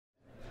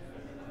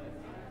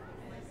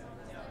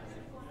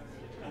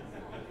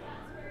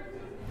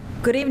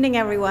Good evening,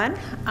 everyone.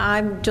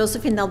 I'm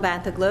Josephine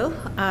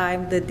Nelbantaglu.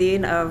 I'm the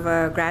Dean of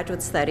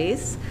Graduate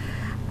Studies,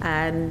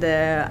 and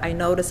I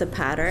notice a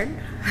pattern.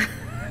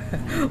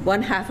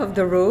 One half of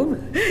the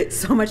room is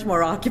so much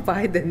more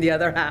occupied than the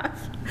other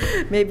half.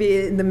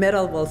 Maybe in the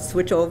middle we'll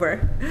switch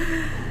over.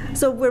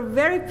 So we're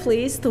very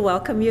pleased to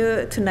welcome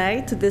you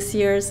tonight to this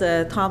year's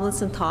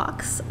Tomlinson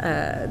Talks.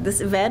 This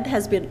event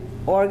has been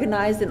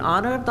organized in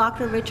honor of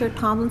Dr. Richard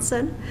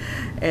Tomlinson,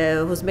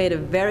 who's made a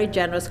very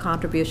generous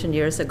contribution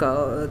years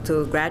ago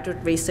to graduate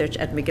research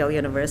at McGill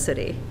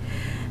University.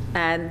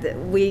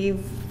 And we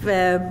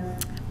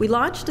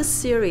launched a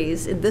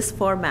series in this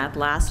format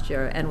last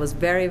year and was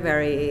very,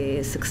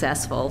 very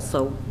successful,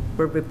 so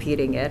we're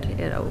repeating it.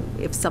 You know,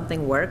 if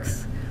something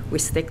works, we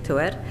stick to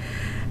it.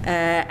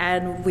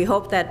 And we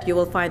hope that you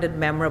will find it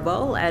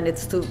memorable, and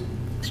it's to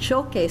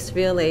showcase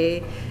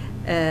really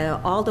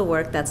all the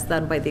work that's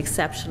done by the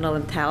exceptional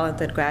and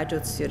talented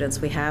graduate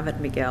students we have at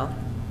McGill.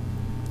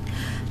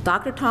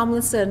 Dr.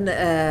 Tomlinson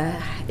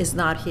is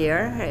not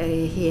here.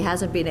 He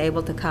hasn't been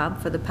able to come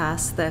for the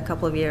past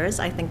couple of years.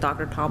 I think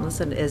Dr.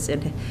 Tomlinson is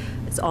in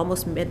it's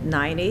almost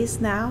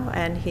mid-90s now,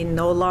 and he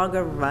no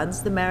longer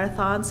runs the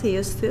marathons he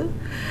used to.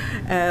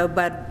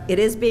 But it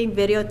is being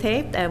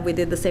videotaped, and we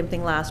did the same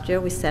thing last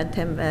year. We sent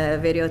him a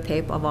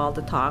videotape of all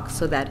the talks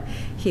so that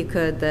he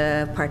could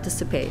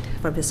participate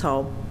from his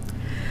home.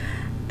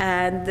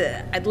 And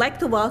I'd like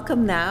to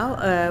welcome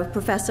now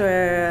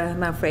Professor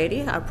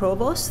Manfredi, our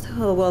provost,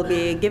 who will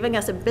be giving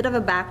us a bit of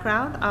a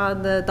background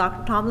on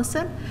Dr.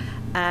 Tomlinson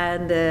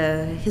and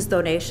his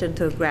donation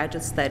to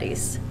graduate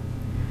studies.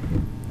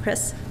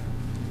 Chris?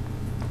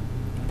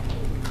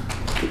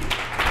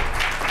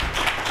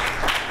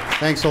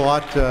 Thanks a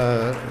lot,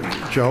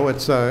 Joe.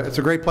 It's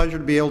a great pleasure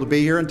to be able to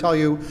be here and tell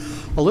you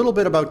a little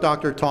bit about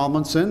Dr.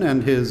 Tomlinson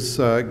and his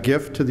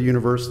gift to the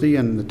university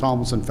and the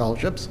Tomlinson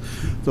Fellowships.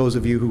 Those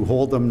of you who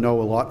hold them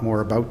know a lot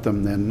more about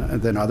them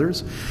than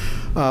others.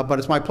 But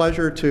it's my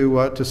pleasure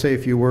to say a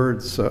few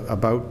words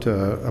about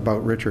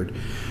Richard.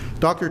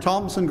 Dr.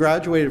 Tomlinson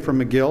graduated from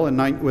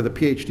McGill with a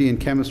PhD in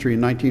chemistry in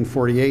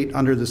 1948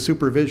 under the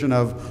supervision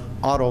of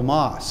Otto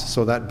Moss.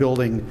 So that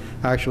building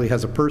actually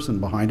has a person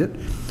behind it.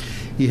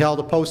 He held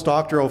a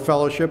postdoctoral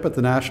fellowship at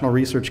the National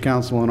Research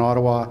Council in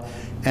Ottawa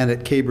and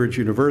at Cambridge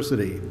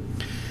University.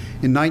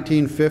 In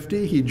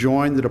 1950, he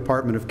joined the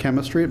Department of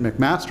Chemistry at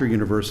McMaster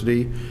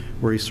University,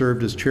 where he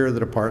served as chair of the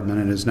department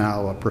and is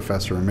now a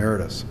professor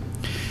emeritus.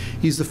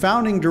 He's the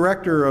founding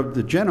director of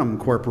the Genome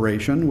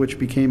Corporation, which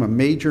became a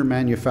major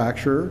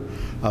manufacturer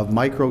of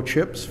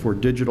microchips for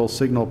digital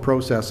signal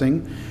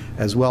processing,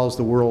 as well as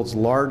the world's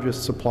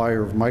largest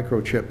supplier of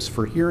microchips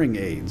for hearing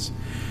aids.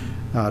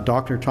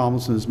 Dr.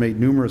 Tomlinson has made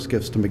numerous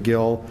gifts to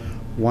McGill,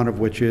 one of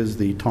which is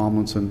the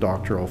Tomlinson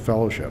Doctoral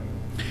Fellowship.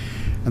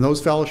 And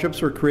those fellowships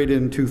were created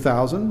in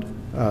 2000.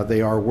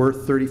 They are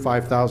worth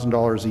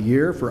 $35,000 a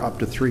year for up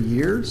to 3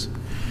 years.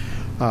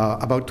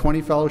 About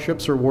 20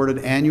 fellowships are awarded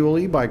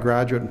annually by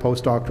Graduate and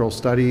Postdoctoral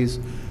Studies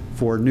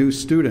for new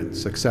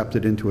students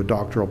accepted into a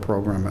doctoral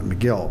program at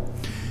McGill.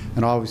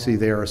 And obviously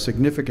they are a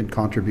significant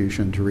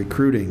contribution to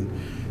recruiting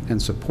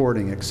and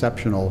supporting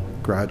exceptional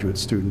graduate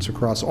students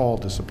across all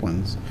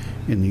disciplines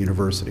in the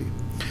university.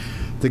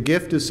 The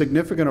gift is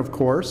significant, of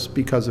course,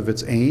 because of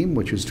its aim,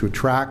 which is to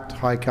attract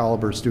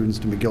high-caliber students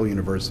to McGill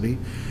University,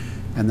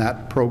 and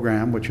that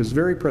program, which is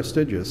very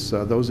prestigious.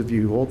 Those of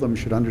you who hold them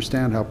should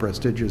understand how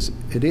prestigious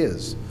it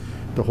is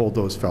to hold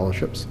those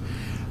fellowships.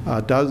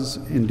 Does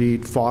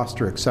indeed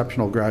foster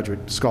exceptional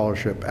graduate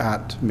scholarship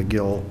at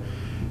McGill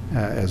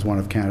as one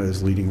of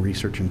Canada's leading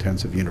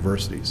research-intensive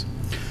universities.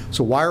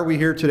 So why are we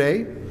here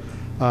today?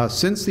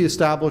 Since the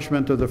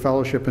establishment of the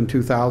fellowship in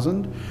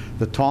 2000,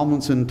 the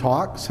Tomlinson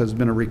Talks has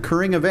been a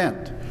recurring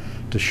event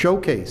to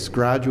showcase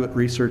graduate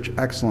research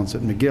excellence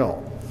at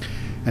McGill.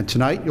 And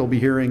tonight you'll be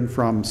hearing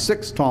from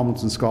 6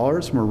 Tomlinson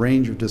Scholars from a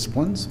range of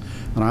disciplines,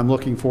 and I'm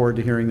looking forward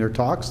to hearing their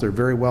talks. They're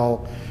very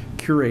well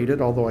curated,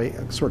 although I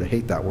sort of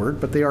hate that word,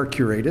 but they are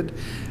curated,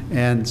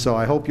 and so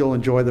I hope you'll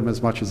enjoy them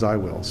as much as I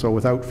will. So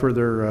without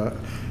further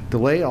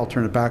delay, I'll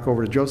turn it back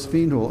over to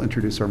Josephine, who will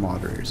introduce our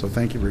moderator. So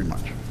thank you very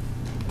much.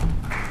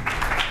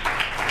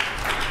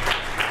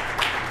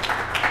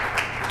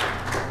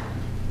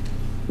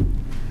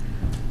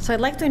 So I'd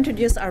like to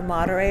introduce our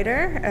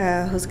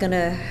moderator, who's going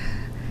to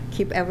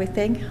keep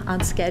everything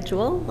on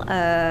schedule.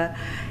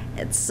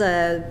 It's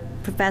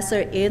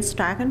Professor Ian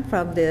Strachan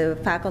from the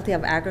Faculty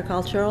of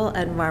Agricultural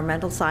and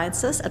Environmental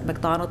Sciences at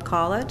Macdonald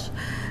College.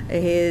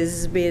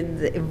 He's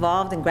been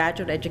involved in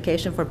graduate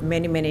education for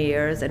many, many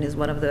years, and is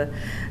one of the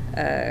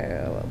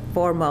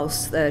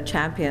foremost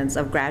champions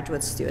of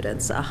graduate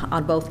students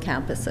on both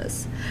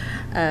campuses.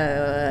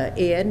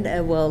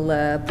 Ian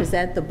will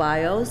present the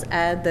bios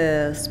and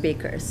the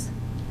speakers.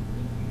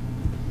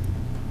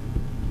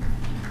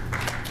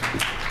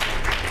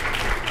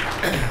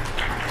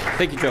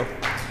 Thank you, Joe.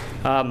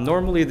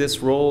 Normally this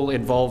role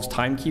involves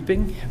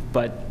timekeeping,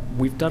 but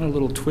we've done a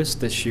little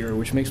twist this year,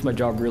 which makes my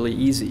job really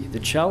easy. The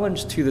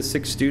challenge to the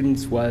 6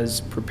 students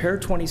was prepare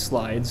 20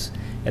 slides,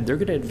 and they're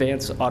going to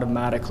advance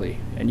automatically,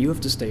 and you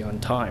have to stay on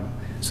time.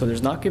 So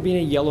there's not going to be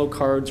any yellow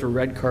cards or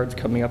red cards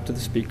coming up to the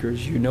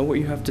speakers. You know what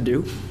you have to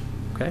do,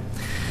 okay?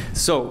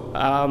 So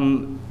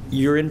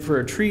you're in for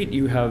a treat.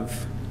 You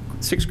have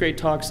 6 great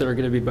talks that are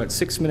going to be about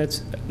 6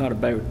 minutes, not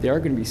about, they are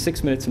going to be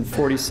 6 minutes and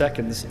 40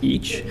 seconds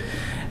each,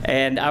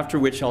 and after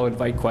which I'll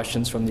invite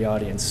questions from the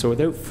audience. So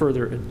without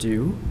further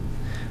ado,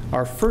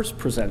 our first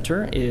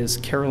presenter is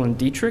Carolyn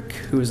Dietrich,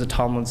 who is a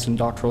Tomlinson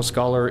Doctoral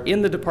Scholar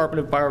in the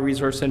Department of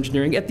Bioresource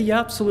Engineering at the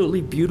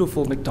absolutely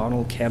beautiful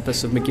McDonald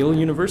campus of McGill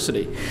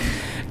University.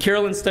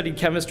 Carolyn studied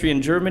chemistry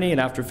in Germany, and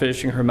after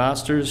finishing her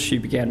master's, she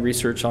began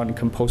research on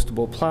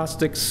compostable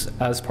plastics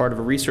as part of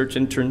a research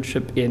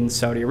internship in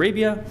Saudi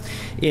Arabia.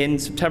 In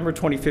September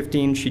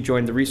 2015, she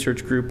joined the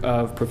research group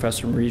of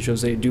Professor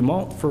Marie-Josée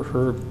Dumont for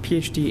her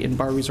PhD in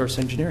bioresource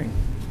engineering.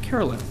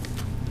 Carolyn.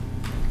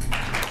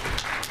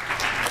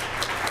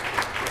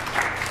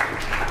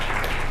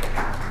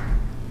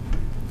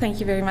 Thank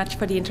you very much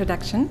for the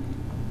introduction.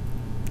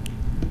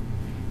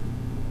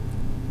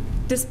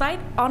 Despite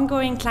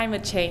ongoing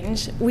climate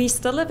change, we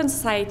still live in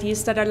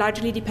societies that are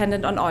largely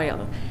dependent on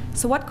oil.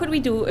 So what could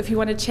we do if we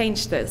want to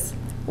change this?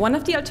 One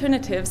of the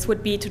alternatives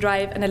would be to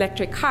drive an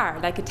electric car,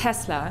 like a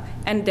Tesla,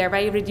 and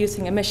thereby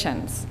reducing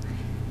emissions.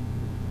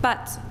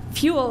 But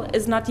fuel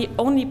is not the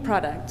only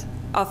product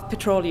of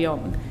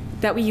petroleum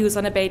that we use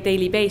on a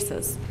daily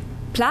basis.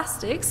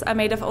 Plastics are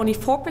made of only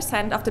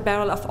 4% of the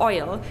barrel of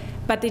oil,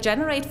 but they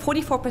generate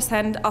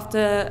 44% of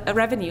the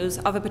revenues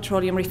of a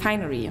petroleum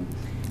refinery.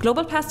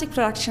 Global plastic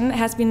production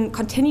has been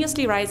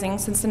continuously rising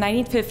since the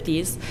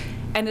 1950s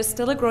and is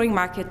still a growing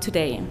market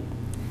today.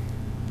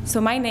 So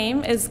my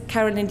name is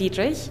Carolyn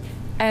Dietrich,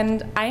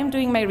 and I am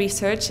doing my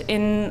research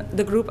in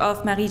the group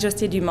of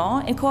Marie-Josée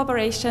Dumont in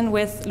cooperation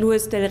with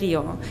Luis Del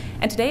Rio.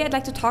 And today I'd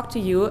like to talk to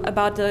you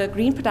about the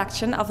green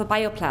production of a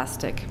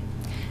bioplastic.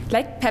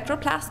 Like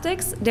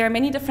petroplastics, there are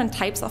many different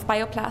types of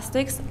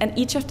bioplastics, and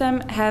each of them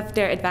have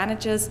their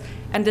advantages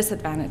and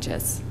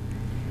disadvantages.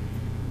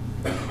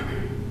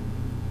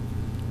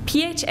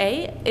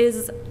 PHA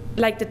is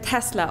like the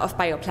Tesla of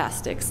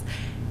bioplastics.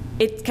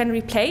 It can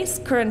replace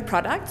current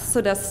products, so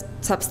does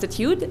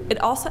substitute.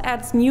 It also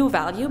adds new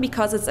value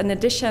because it's in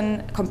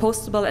addition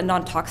compostable and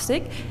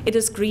non-toxic. It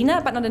is greener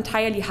but not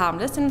entirely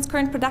harmless in its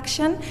current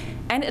production,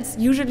 and it's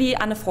usually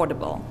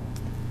unaffordable.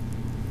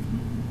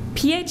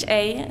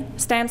 PHA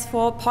stands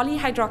for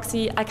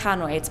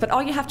polyhydroxyalkanoates, but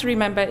all you have to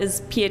remember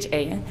is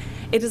PHA.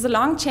 It is a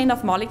long chain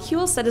of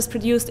molecules that is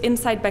produced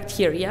inside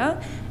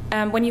bacteria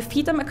when you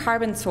feed them a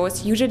carbon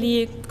source,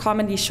 usually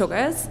commonly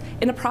sugars,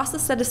 in a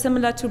process that is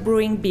similar to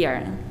brewing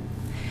beer.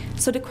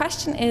 So the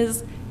question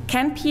is,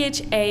 can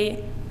PHA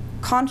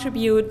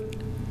contribute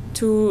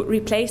to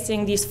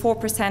replacing these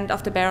 4%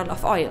 of the barrel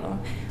of oil?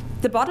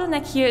 The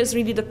bottleneck here is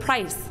really the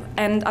price,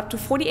 and up to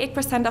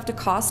 48% of the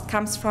cost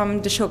comes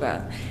from the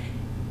sugar.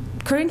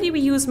 Currently, we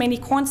use mainly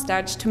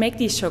cornstarch to make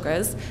these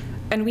sugars,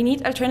 and we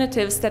need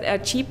alternatives that are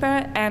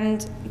cheaper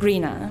and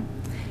greener.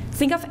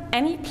 Think of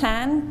any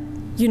plant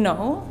you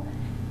know.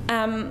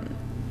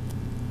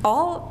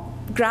 All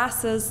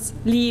grasses,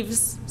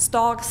 leaves,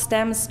 stalks,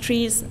 stems,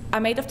 trees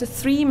are made of the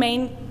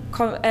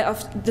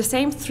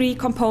same 3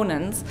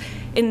 components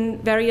in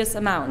various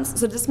amounts.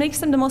 So this makes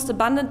them the most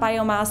abundant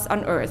biomass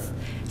on Earth.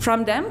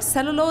 From them,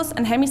 cellulose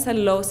and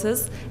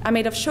hemicelluloses are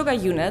made of sugar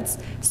units,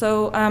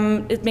 so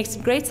it makes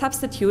great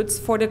substitutes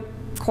for the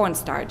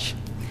cornstarch.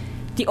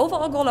 The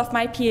overall goal of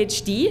my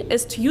PhD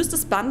is to use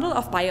this bundle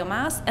of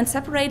biomass and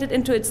separate it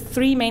into its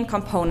 3 main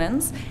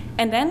components,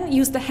 and then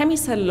use the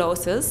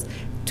hemicelluloses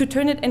to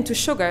turn it into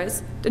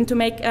sugars and to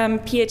make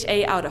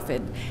PHA out of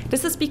it.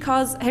 This is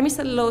because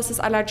hemicelluloses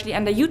are largely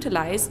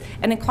underutilized,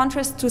 and in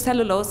contrast to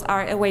cellulose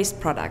are a waste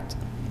product.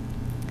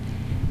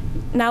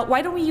 Now,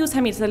 why don't we use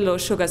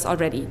hemicellulose sugars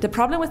already? The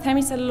problem with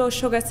hemicellulose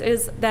sugars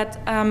is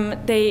that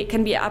they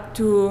can be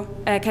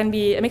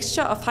a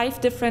mixture of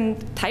 5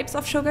 different types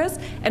of sugars,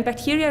 and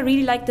bacteria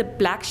really like the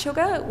black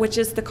sugar, which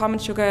is the common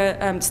sugar,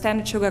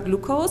 standard sugar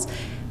glucose,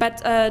 but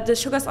the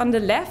sugars on the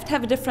left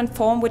have a different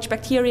form, which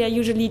bacteria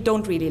usually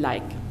don't really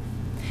like.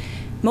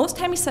 Most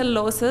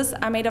hemicelluloses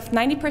are made of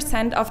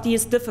 90% of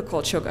these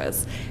difficult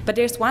sugars, but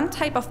there's one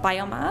type of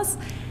biomass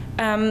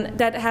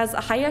that has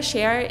a higher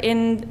share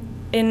in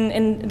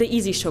the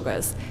easy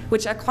sugars,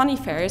 which are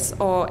conifers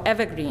or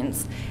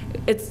evergreens.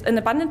 It's an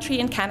abundant tree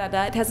in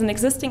Canada. It has an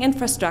existing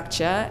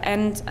infrastructure,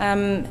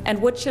 and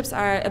wood chips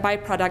are a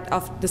byproduct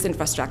of this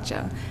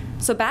infrastructure.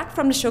 So back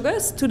from the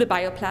sugars to the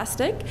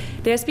bioplastic,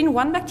 there's been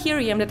one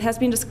bacterium that has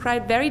been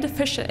described very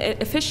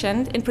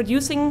efficient in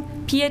producing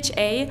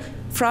PHA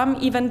from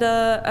even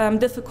the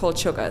difficult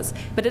sugars,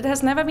 but it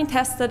has never been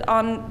tested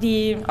on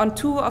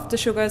 2 of the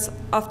sugars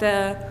of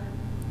the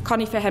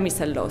conifer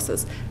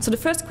hemicelluloses. So the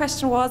first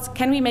question was,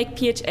 can we make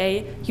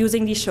PHA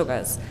using these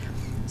sugars?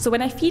 So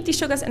when I feed these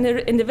sugars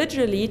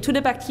individually to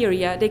the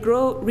bacteria, they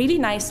grow really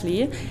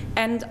nicely,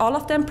 and all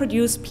of them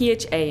produce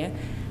PHA.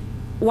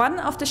 one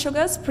of the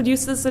sugars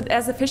produces it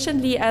as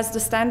efficiently as the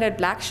standard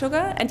black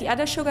sugar, and the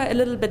other sugar a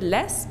little bit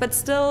less, but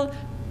still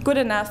good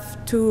enough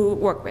to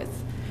work with.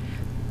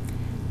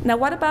 Now,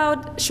 what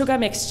about sugar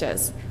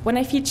mixtures? When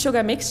I feed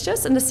sugar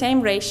mixtures in the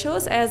same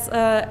ratios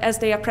as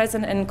they are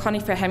present in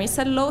conifer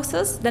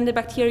hemicelluloses, then the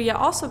bacteria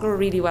also grow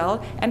really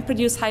well and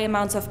produce high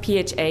amounts of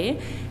PHA.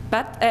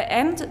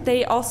 And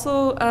they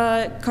also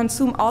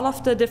consume all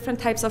of the different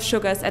types of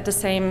sugars at the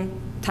same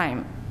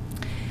time.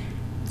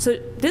 So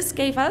this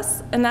gave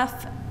us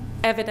enough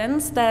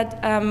evidence that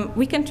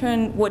we can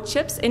turn wood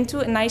chips into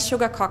a nice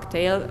sugar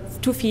cocktail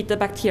to feed the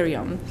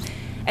bacterium.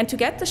 And to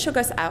get the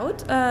sugars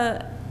out,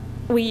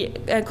 we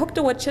cook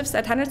the wood chips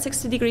at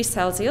 160 degrees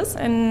Celsius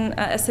in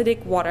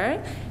acidic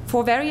water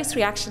for various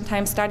reaction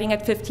times starting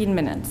at 15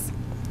 minutes.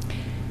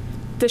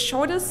 The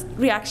shortest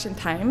reaction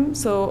time,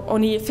 so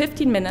only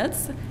 15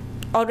 minutes,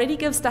 already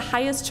gives the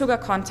highest sugar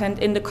content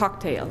in the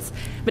cocktails.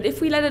 But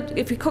if we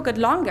cook it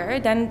longer,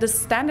 then the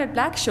standard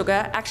black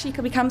sugar actually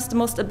becomes the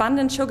most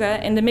abundant sugar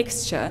in the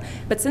mixture.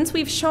 But since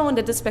we've shown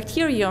that this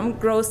bacterium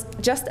grows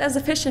just as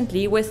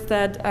efficiently with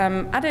that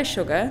other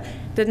sugar,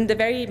 then the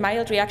very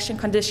mild reaction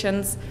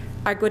conditions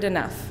are good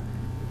enough.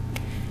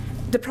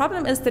 The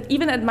problem is that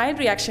even at mild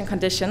reaction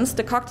conditions,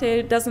 the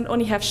cocktail doesn't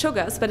only have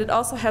sugars, but it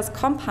also has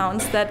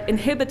compounds that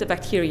inhibit the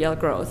bacterial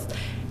growth.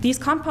 These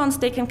compounds,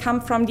 they can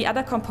come from the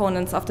other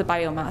components of the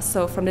biomass,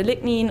 so from the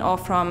lignin or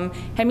from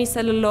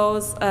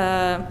hemicellulose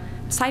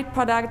side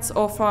products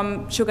or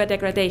from sugar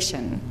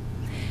degradation.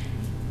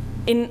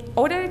 In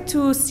order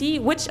to see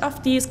which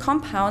of these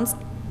compounds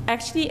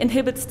actually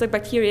inhibits the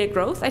bacterial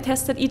growth, I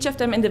tested each of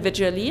them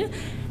individually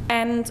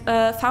and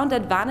found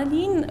that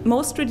vanillin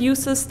most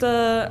reduces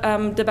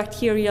the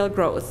bacterial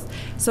growth.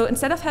 So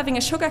instead of having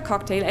a sugar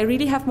cocktail, I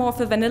really have more of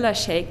a vanilla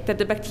shake that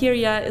the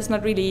bacteria is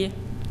not really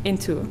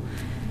into.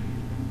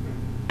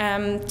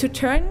 To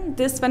turn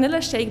this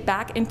vanilla shake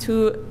back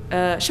into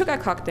a sugar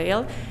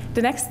cocktail,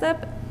 the next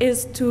step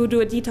is to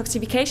do a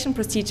detoxification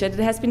procedure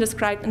that has been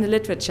described in the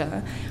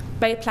literature.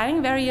 By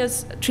applying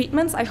various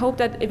treatments, I hope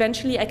that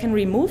eventually I can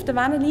remove the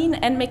vanillin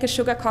and make a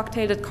sugar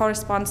cocktail that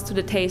corresponds to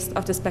the taste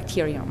of this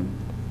bacterium.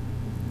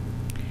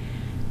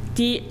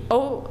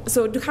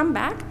 So to come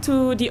back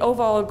to the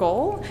overall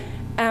goal,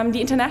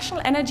 the International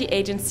Energy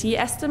Agency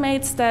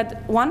estimates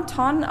that 1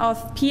 ton of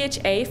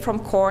PHA from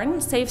corn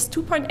saves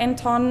 2.8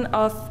 ton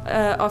of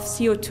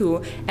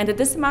CO2, and that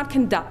this amount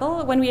can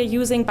double when we are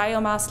using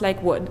biomass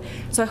like wood.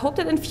 So I hope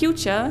that in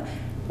future,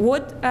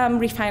 wood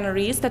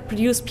refineries that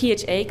produce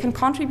PHA can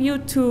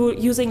contribute to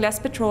using less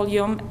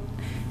petroleum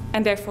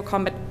and therefore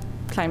combat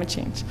climate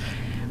change.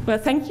 Well,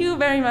 thank you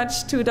very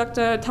much to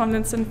Dr.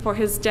 Tomlinson for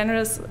his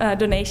generous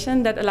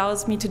donation that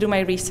allows me to do my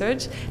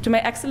research, to my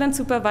excellent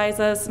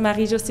supervisors,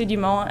 Marie-Josée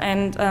Dumont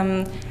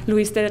and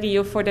Luis Del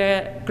Rio for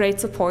their great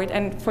support,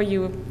 and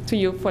to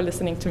you for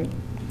listening to me.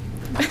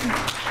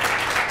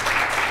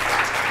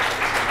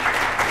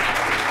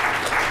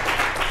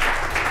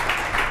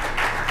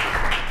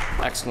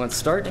 Excellent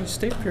start, and you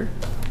stay up here.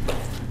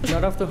 You're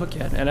not off the hook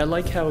yet. And I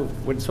like how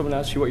when someone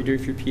asks you what you're doing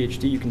for your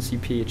PhD, you can see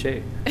PHA.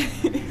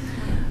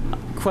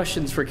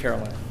 Questions for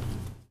Caroline?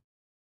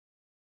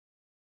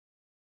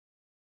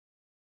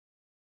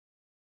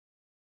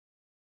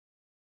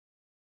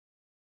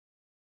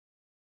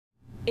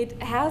 It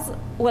has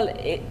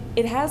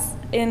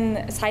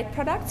in side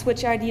products,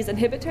 which are these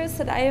inhibitors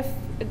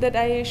that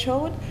I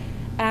showed,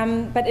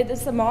 but it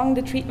is among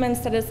the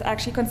treatments that is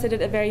actually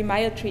considered a very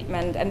mild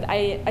treatment. And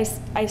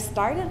I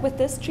started with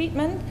this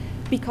treatment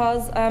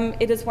because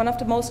it is one of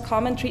the most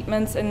common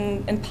treatments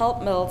in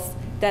pulp mills.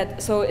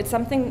 So it's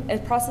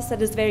a process that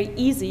is very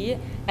easy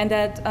and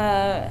that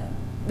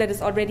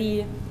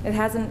it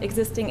has an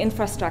existing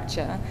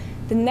infrastructure.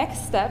 The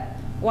next step,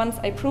 once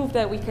I prove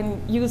that we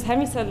can use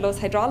hemicellulose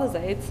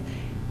hydrolysates,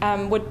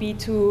 would be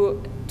to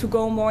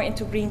go more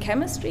into green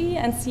chemistry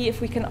and see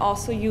if we can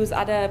also use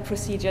other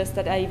procedures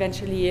that are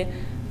eventually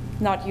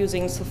not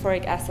using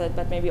sulfuric acid,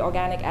 but maybe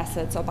organic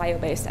acids or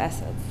bio-based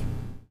acids.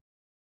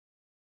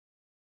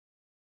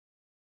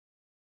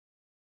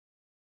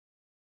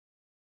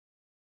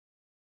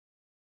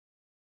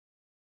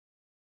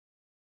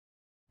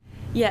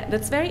 Yeah,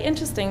 that's very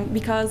interesting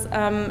because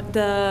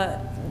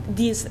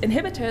these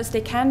inhibitors,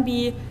 they can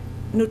be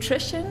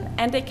nutrition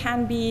and they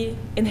can be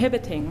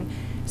inhibiting.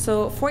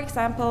 So, for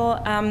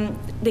example,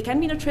 they can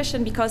be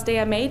nutrition because they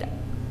are made,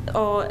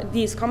 or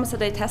these compounds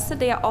that I tested,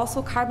 they are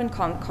also carbon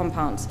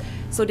compounds.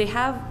 So they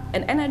have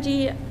an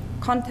energy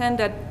content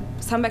that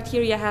some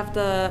bacteria have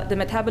the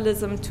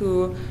metabolism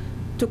to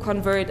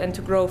convert and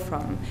to grow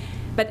from.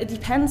 But it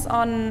depends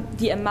on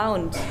the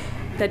amount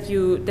that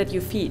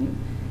you feed.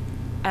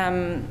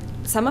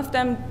 Some of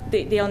them,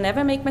 they'll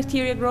never make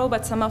bacteria grow,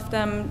 but some of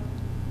them,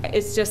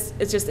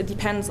 it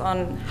depends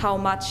on how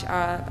much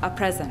are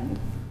present.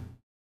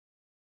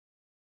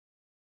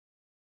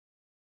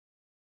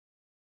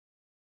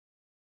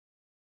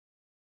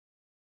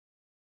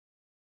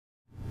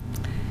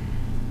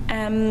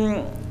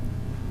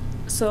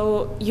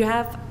 So you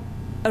have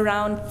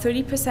around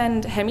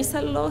 30%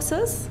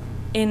 hemicelluloses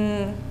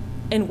in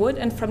in wood,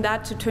 and from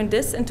that to turn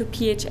this into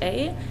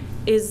PHA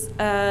is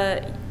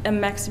a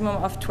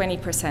maximum of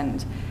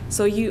 20%.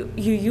 So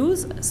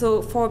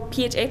so for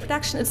PHA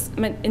production, it's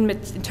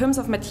in terms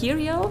of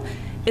material,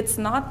 it's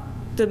not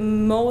the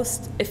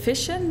most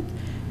efficient,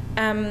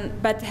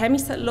 but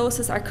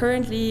hemicelluloses are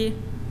currently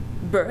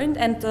burned,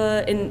 and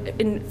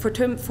for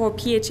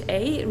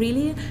PHA,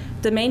 really,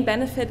 the main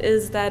benefit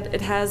is that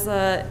it has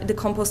the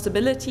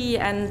compostability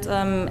and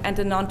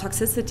the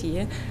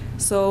non-toxicity.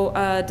 So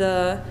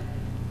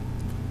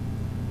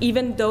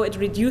even though it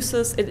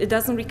reduces, it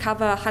doesn't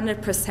recover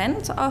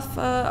 100%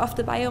 of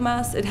the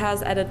biomass, it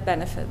has added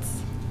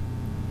benefits.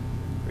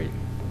 Great.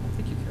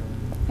 Thank you, Carol.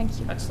 Thank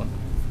you. Excellent.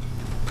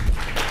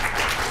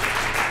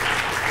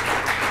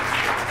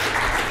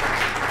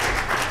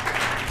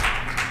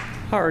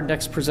 Our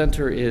next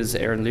presenter is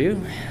Erin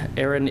Liu.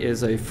 Erin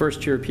is a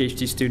first-year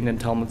PhD student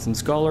and Tomlinson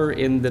Scholar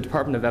in the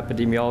Department of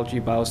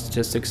Epidemiology,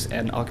 Biostatistics,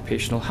 and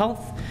Occupational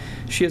Health.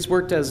 She has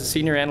worked as a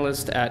senior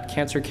analyst at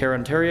Cancer Care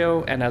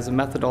Ontario and as a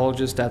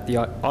methodologist at the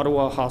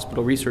Ottawa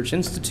Hospital Research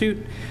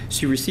Institute.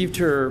 She received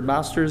her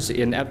master's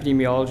in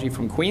epidemiology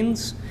from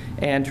Queen's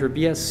and her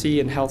BSc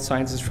in health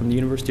sciences from the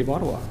University of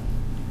Ottawa.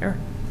 Erin,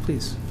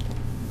 please.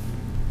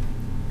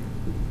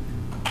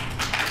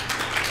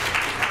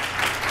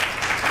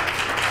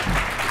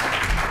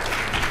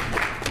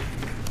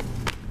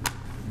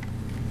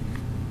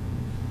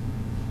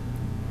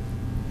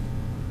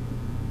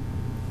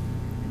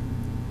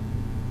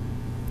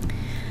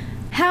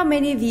 How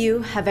many of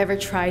you have ever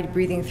tried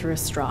breathing through a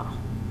straw?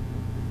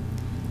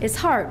 It's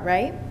hard,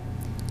 right?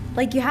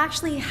 Like you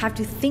actually have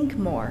to think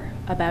more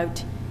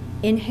about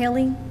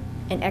inhaling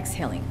and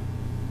exhaling.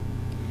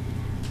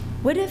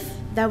 What if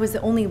that was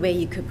the only way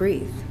you could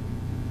breathe?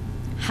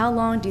 How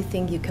long do you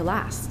think you could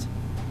last?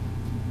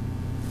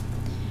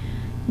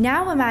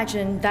 Now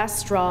imagine that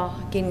straw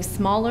getting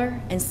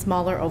smaller and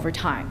smaller over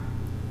time.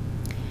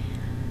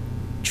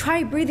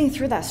 Try breathing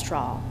through that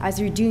straw as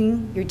you're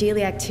doing your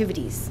daily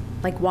activities,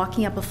 like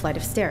walking up a flight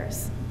of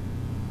stairs.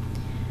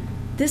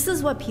 This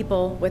is what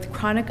people with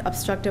chronic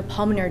obstructive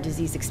pulmonary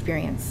disease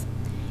experience,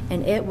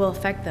 and it will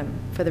affect them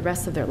for the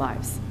rest of their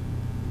lives.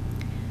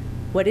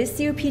 What is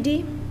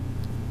COPD?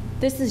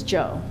 This is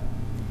Joe.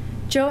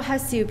 Joe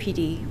has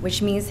COPD,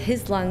 which means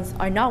his lungs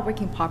are not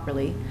working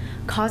properly,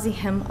 causing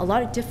him a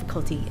lot of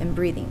difficulty in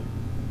breathing.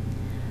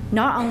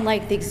 Not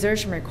unlike the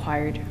exertion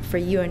required for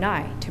you and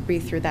I to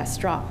breathe through that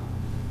straw.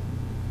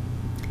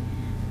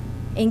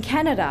 In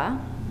Canada,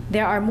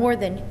 there are more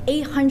than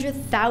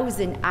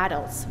 800,000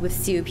 adults with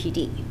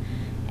COPD.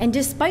 And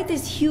despite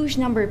this huge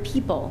number of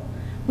people,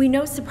 we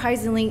know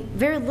surprisingly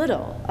very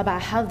little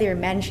about how they're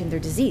managing their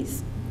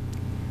disease.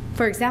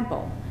 For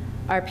example,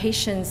 are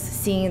patients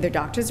seeing their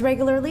doctors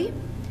regularly?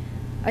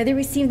 Are they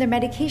receiving their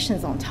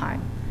medications on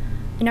time?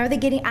 And are they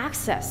getting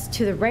access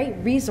to the right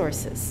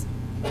resources?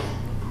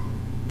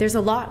 There's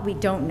a lot we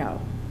don't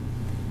know.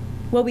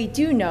 What we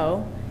do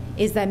know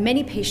is that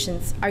many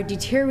patients are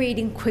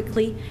deteriorating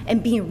quickly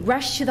and being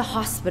rushed to the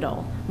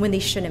hospital when they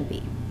shouldn't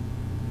be.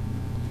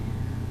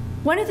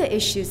 One of the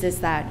issues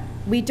is that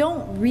we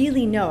don't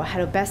really know how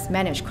to best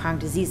manage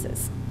chronic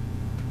diseases.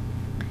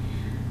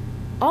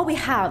 All we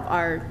have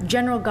are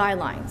general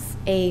guidelines,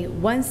 a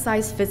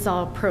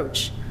one-size-fits-all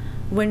approach,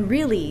 when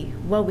really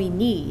what we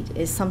need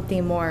is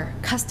something more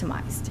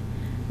customized,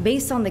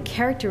 based on the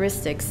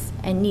characteristics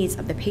and needs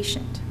of the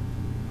patient.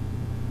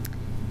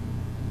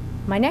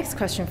 My next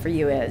question for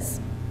you is,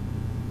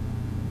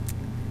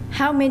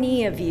 how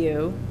many of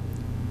you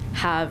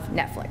have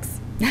Netflix?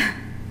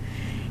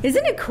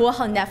 Isn't it cool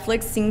how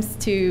Netflix seems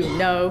to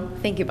know,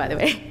 thank you by the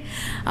way,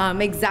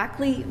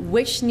 exactly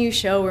which new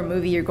show or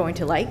movie you're going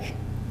to like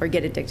or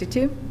get addicted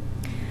to?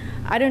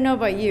 I don't know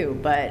about you,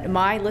 but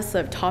my list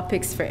of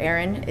topics for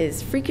Erin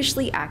is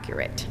freakishly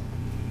accurate.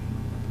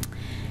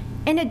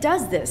 And it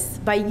does this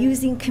by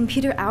using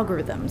computer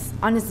algorithms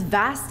on its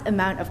vast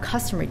amount of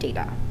customer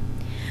data.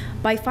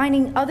 By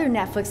finding other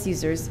Netflix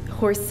users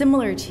who are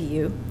similar to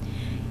you,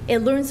 it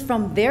learns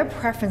from their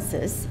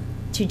preferences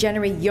to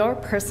generate your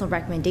personal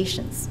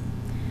recommendations,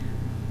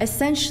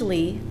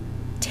 essentially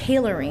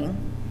tailoring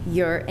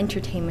your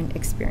entertainment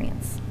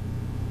experience.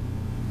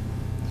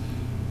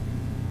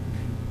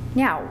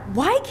 Now,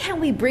 why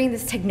can't we bring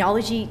this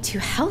technology to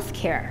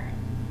healthcare,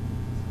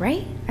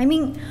 right? I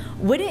mean,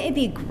 wouldn't it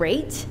be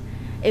great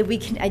if we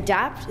can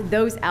adapt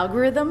those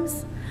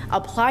algorithms,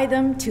 apply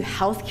them to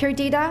healthcare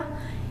data,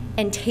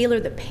 and tailor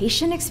the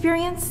patient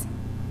experience?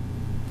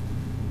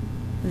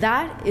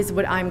 That is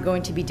what I'm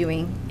going to be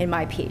doing in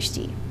my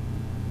PhD.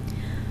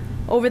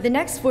 Over the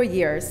next 4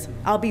 years,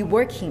 I'll be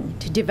working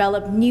to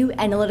develop new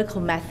analytical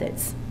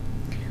methods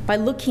by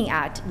looking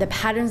at the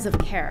patterns of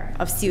care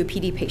of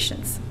COPD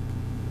patients.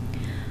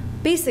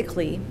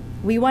 Basically,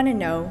 we want to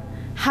know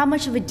how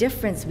much of a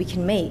difference we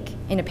can make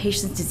in a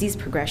patient's disease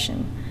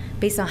progression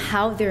based on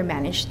how they're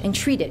managed and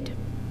treated.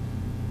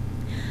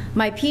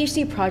 My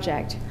PhD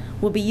project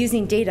will be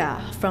using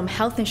data from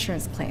health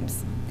insurance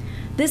claims.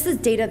 This is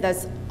data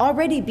that's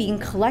already being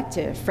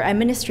collected for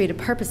administrative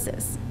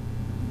purposes.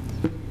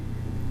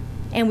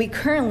 And we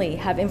currently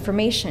have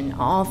information on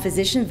all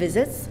physician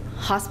visits,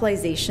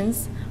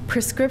 hospitalizations,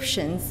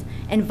 prescriptions,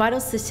 and vital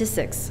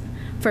statistics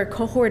for a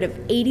cohort of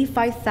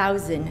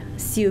 85,000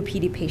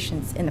 COPD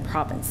patients in the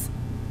province.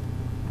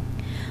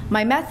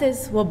 My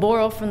methods will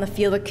borrow from the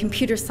field of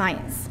computer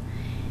science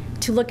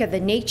to look at the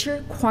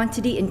nature,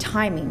 quantity, and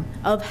timing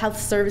of health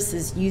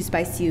services used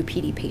by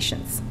COPD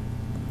patients,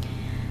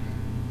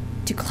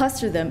 to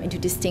cluster them into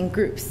distinct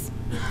groups.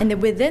 And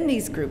then within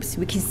these groups,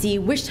 we can see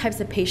which types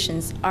of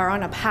patients are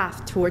on a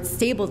path towards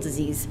stable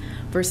disease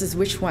versus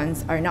which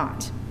ones are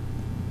not.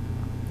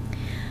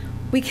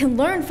 We can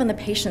learn from the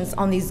patients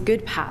on these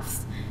good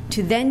paths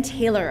to then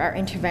tailor our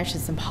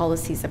interventions and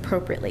policies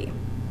appropriately.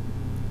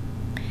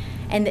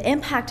 And the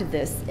impact of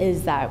this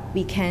is that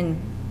we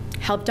can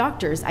help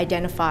doctors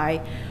identify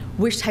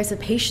which types of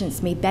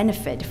patients may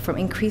benefit from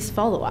increased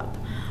follow-up,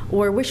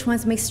 or which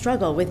ones may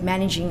struggle with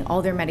managing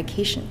all their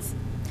medications.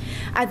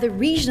 At the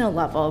regional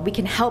level, we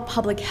can help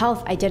public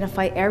health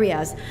identify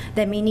areas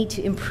that may need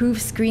to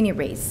improve screening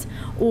rates,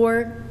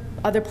 or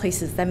other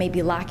places that may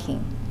be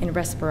lacking in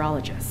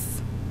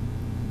respirologists.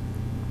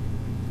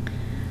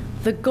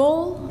 The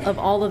goal of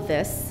all of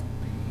this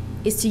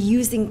is to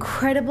use the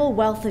incredible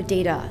wealth of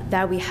data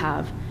that we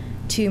have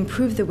to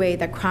improve the way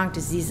that chronic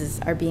diseases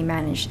are being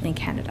managed in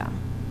Canada.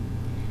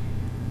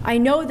 I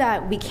know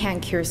that we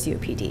can't cure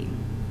COPD.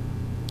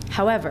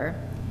 However,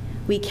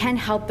 we can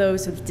help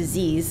those with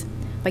disease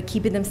by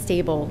keeping them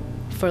stable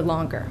for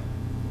longer.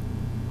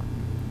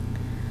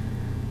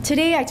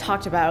 Today I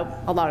talked about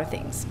a lot of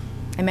things.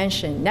 I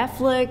mentioned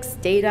Netflix,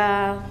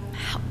 data,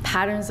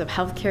 patterns of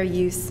healthcare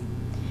use.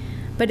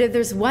 But if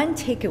there's one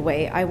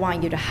takeaway I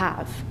want you to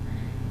have,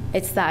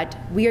 it's that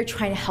we are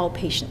trying to help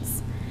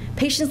patients.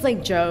 Patients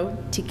like Joe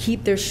to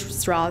keep their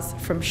straws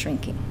from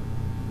shrinking.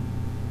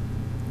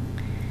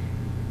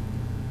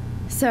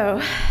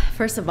 So,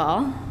 first of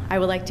all, I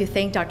would like to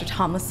thank Dr.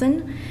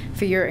 Tomlinson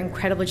for your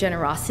incredible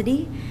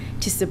generosity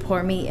to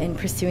support me in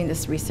pursuing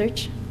this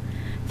research.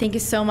 Thank you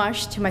so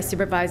much to my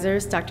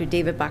supervisors, Dr.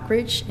 David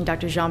Buckridge and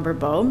Dr. Jean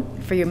Bourbeau,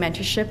 for your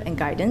mentorship and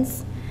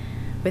guidance.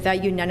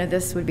 Without you, none of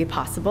this would be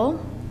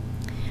possible.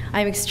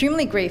 I'm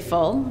extremely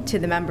grateful to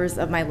the members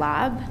of my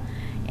lab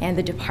and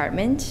the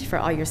department for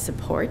all your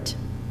support.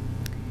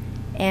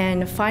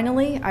 And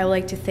finally, I would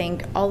like to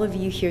thank all of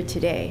you here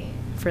today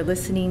for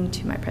listening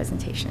to my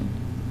presentation.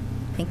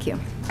 Thank you.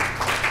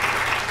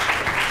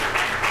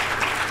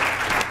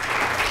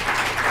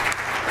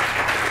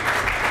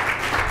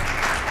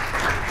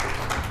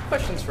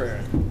 Questions for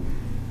Erin?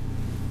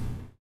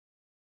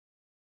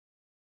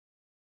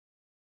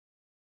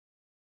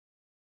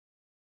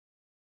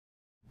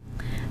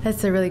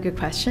 That's a really good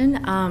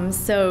question.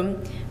 So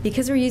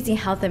because we're using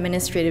health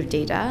administrative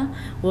data,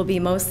 we'll be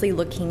mostly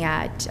looking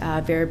at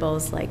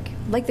variables like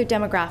their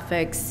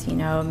demographics,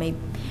 maybe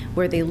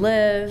where they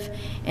live,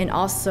 and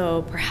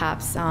also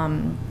perhaps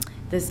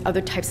there's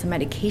other types of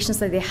medications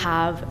that they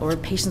have, or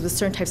patients with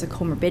certain types of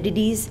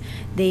comorbidities.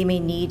 They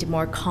may need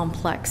more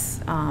complex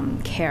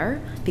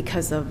care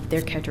because of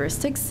their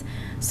characteristics.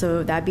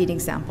 So that'd be an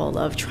example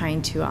of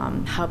trying to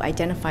help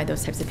identify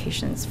those types of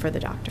patients for the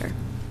doctor.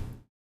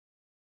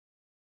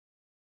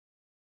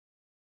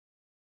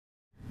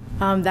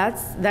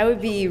 That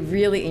would be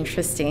really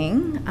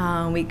interesting.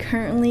 We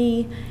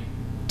currently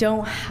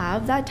don't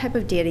have that type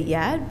of data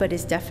yet, but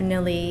it's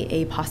definitely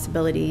a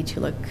possibility to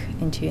look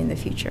into in the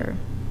future.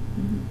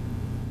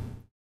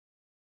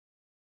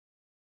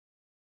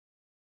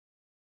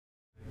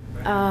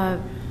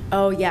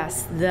 Oh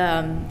yes,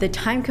 the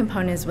time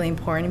component is really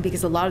important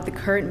because a lot of the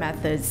current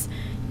methods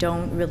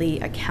don't really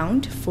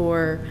account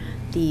for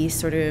the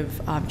sort of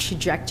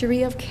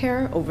trajectory of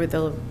care over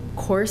the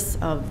course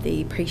of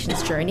the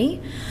patient's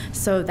journey.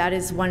 So that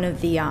is one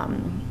of the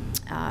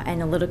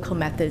analytical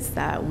methods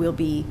that we'll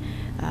be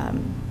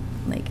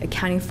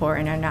accounting for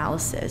in our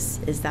analysis,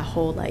 is that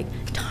whole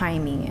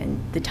timing and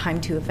the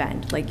time to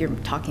event, like you're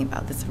talking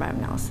about the survival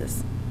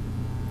analysis.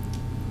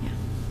 Yeah.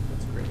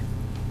 That's great.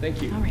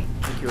 Thank you. All right.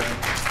 Thank you, Ryan.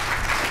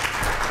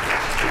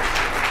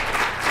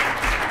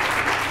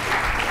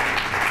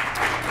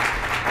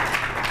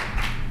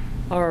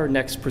 Our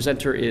next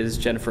presenter is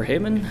Jennifer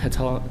Heyman,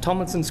 a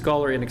Tomlinson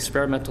Scholar in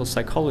Experimental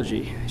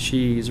Psychology.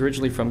 She's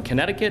originally from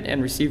Connecticut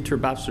and received her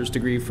bachelor's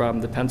degree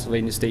from the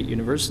Pennsylvania State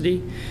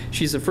University.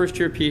 She's a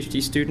first-year PhD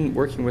student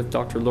working with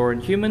Dr. Lauren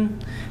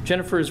Human.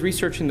 Jennifer is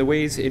researching the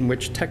ways in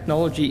which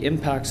technology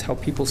impacts how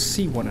people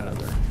see one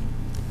another.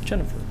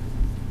 Jennifer.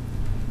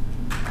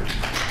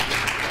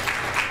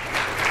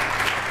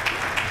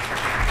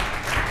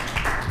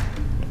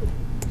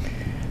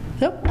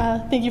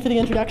 Thank you for the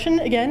introduction.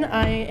 Again,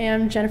 I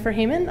am Jennifer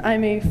Heyman.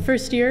 I'm a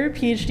first-year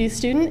PhD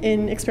student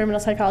in experimental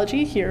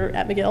psychology here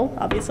at McGill,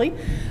 obviously.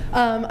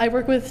 I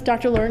work with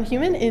Dr. Lauren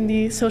Human in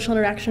the Social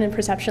Interaction and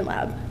Perception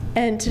Lab.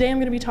 And today I'm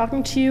going to be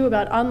talking to you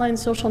about online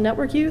social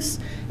network use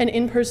and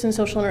in-person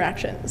social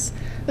interactions,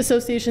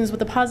 associations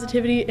with the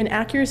positivity and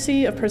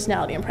accuracy of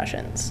personality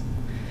impressions.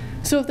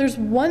 So if there's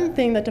one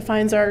thing that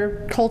defines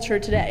our culture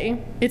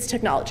today, it's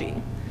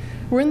technology.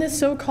 we're in this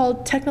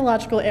so-called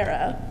technological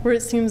era where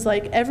it seems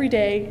like every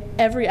day,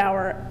 every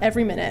hour,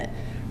 every minute,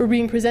 we're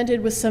being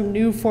presented with some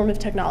new form of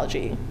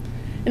technology.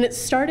 And it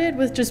started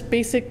with just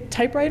basic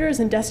typewriters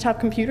and desktop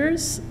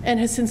computers and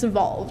has since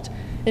evolved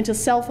into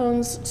cell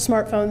phones,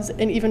 smartphones,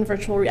 and even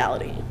virtual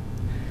reality.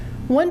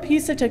 One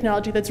piece of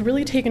technology that's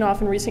really taken off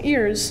in recent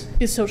years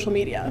is social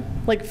media,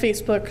 like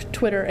Facebook,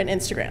 Twitter, and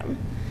Instagram.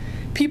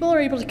 People are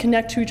able to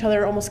connect to each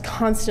other almost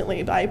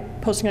constantly by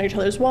posting on each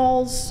other's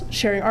walls,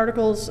 sharing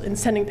articles, and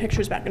sending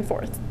pictures back and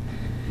forth.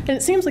 And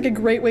it seems like a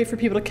great way for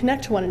people to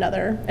connect to one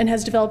another and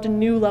has developed a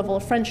new level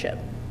of friendship.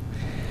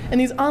 And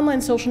these online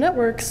social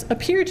networks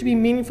appear to be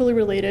meaningfully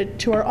related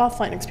to our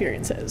offline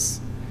experiences.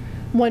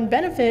 One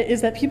benefit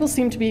is that people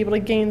seem to be able to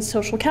gain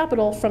social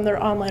capital from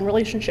their online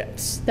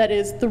relationships. That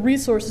is, the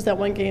resources that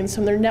one gains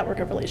from their network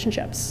of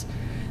relationships.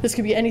 This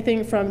could be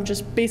anything from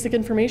just basic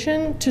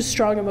information to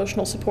strong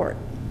emotional support.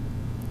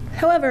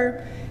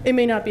 However, it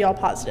may not be all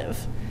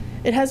positive.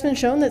 It has been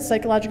shown that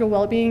psychological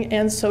well-being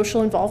and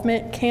social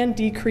involvement can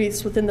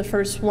decrease within the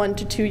first 1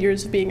 to 2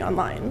 years of being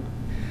online.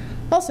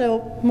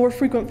 Also, more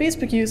frequent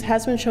Facebook use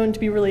has been shown to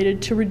be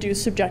related to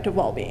reduced subjective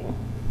well-being.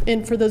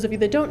 And for those of you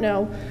that don't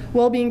know,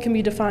 well-being can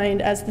be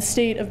defined as the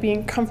state of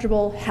being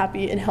comfortable,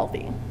 happy, and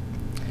healthy.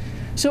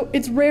 So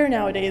it's rare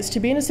nowadays to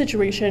be in a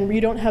situation where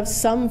you don't have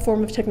some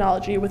form of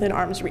technology within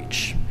arm's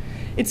reach.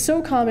 It's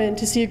so common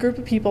to see a group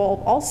of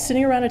people all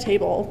sitting around a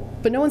table,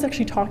 but no one's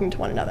actually talking to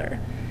one another.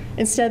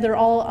 Instead, they're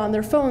all on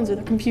their phones or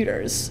their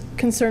computers,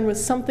 concerned with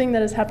something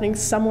that is happening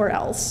somewhere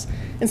else,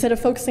 instead of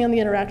focusing on the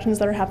interactions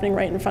that are happening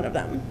right in front of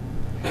them.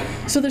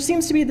 So there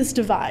seems to be this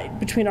divide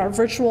between our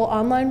virtual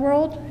online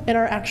world and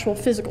our actual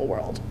physical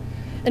world.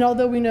 And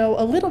although we know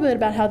a little bit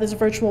about how this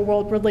virtual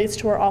world relates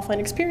to our offline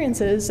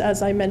experiences,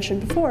 as I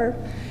mentioned before,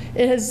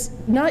 it has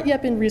not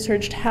yet been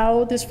researched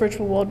how this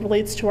virtual world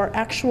relates to our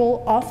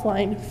actual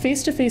offline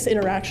face-to-face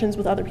interactions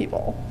with other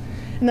people.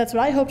 And that's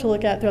what I hope to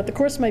look at throughout the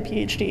course of my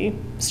PhD,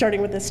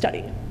 starting with this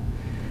study.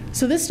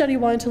 So this study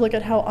wanted to look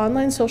at how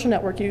online social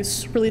network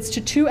use relates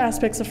to two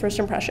aspects of first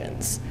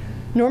impressions: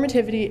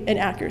 normativity and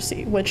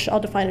accuracy, which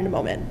I'll define in a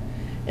moment,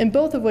 and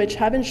both of which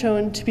have been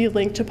shown to be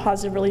linked to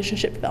positive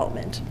relationship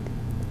development.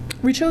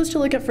 We chose to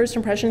look at first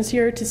impressions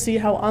here to see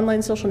how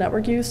online social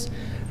network use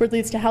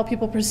relates to how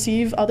people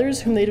perceive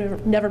others whom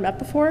they've never met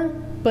before,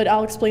 but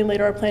I'll explain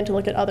later our plan to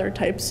look at other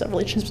types of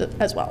relationships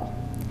as well.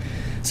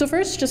 So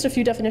first, just a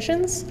few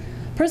definitions.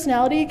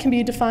 Personality can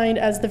be defined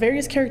as the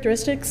various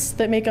characteristics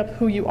that make up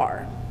who you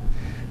are.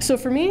 So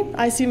for me,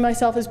 I see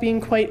myself as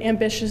being quite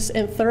ambitious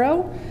and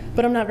thorough,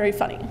 but I'm not very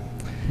funny.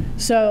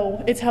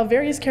 So it's how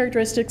various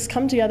characteristics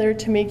come together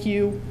to make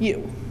you,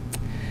 you.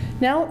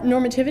 Now,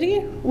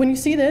 normativity, when you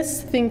see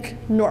this, think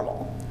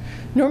normal.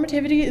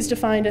 Normativity is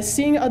defined as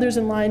seeing others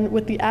in line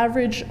with the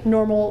average,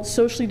 normal,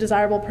 socially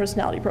desirable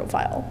personality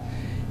profile.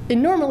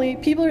 And normally,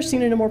 people are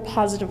seen in a more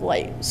positive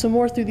light, so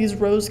more through these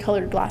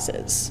rose-colored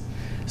glasses.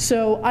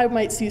 So I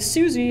might see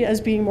Susie as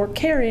being more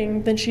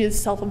caring than she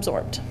is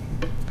self-absorbed.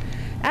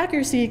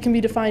 Accuracy can be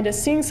defined as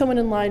seeing someone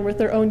in line with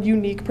their own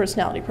unique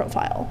personality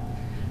profile.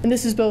 And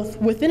this is both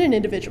within an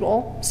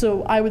individual,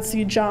 so I would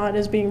see John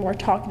as being more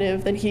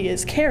talkative than he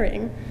is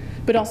caring,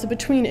 but also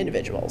between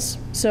individuals.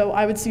 So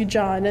I would see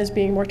John as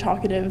being more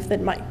talkative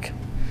than Mike.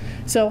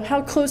 So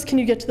how close can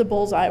you get to the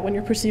bullseye when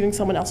you're perceiving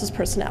someone else's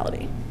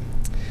personality?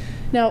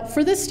 Now,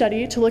 for this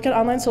study, to look at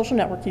online social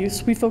network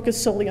use, we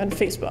focused solely on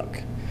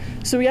Facebook.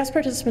 So we asked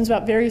participants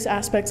about various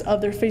aspects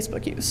of their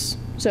Facebook use.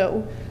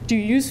 So, do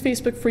you use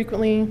Facebook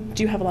frequently?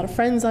 Do you have a lot of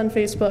friends on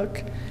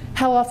Facebook?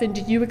 How often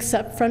do you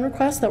accept friend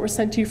requests that were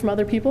sent to you from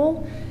other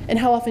people? And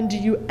how often do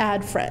you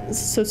add friends?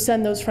 So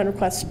send those friend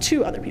requests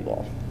to other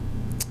people.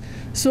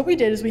 So what we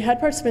did is we had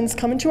participants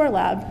come into our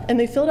lab and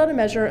they filled out a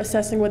measure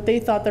assessing what they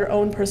thought their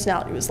own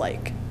personality was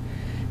like.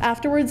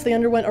 Afterwards, they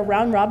underwent a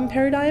round-robin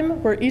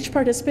paradigm where each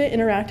participant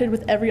interacted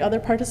with every other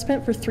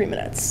participant for 3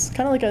 minutes,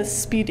 kind of like a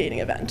speed dating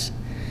event.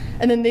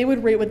 And then they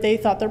would rate what they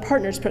thought their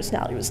partner's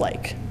personality was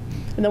like.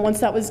 And then once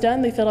that was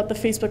done, they filled out the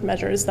Facebook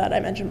measures that I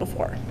mentioned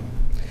before.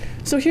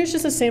 So here's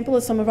just a sample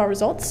of some of our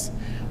results.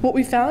 What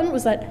we found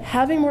was that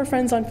having more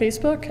friends on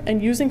Facebook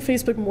and using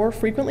Facebook more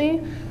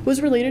frequently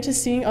was related to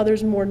seeing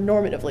others more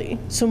normatively,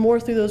 so more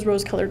through those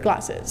rose-colored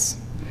glasses.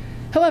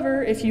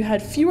 However, if you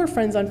had fewer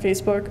friends on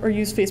Facebook or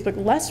used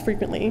Facebook less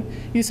frequently,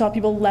 you saw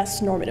people less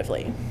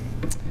normatively.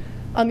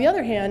 On the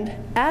other hand,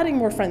 adding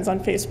more friends on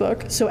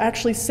Facebook, so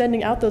actually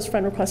sending out those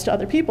friend requests to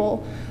other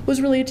people,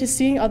 was related to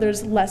seeing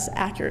others less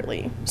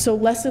accurately, so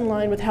less in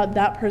line with how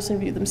that person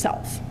viewed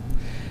themselves.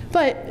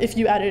 But if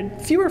you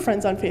added fewer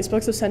friends on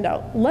Facebook, so send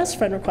out less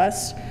friend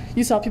requests,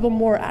 you saw people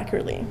more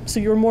accurately, so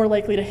you were more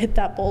likely to hit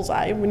that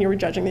bullseye when you were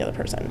judging the other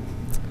person.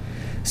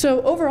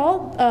 So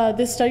overall,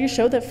 this study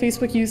showed that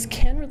Facebook use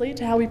can relate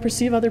to how we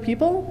perceive other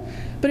people,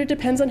 but it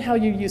depends on how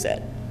you use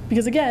it.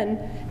 Because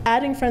again,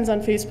 adding friends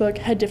on Facebook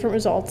had different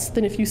results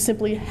than if you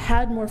simply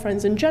had more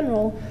friends in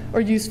general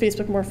or used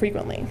Facebook more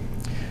frequently.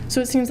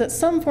 So it seems that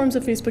some forms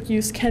of Facebook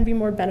use can be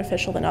more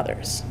beneficial than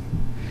others.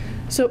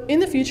 So in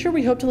the future,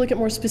 we hope to look at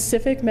more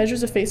specific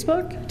measures of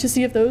Facebook to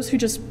see if those who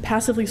just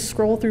passively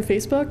scroll through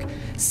Facebook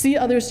see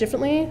others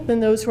differently than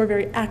those who are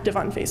very active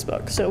on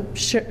Facebook, so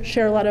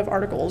share a lot of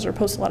articles or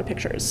post a lot of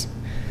pictures.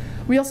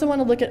 We also want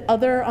to look at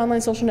other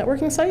online social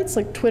networking sites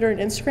like Twitter and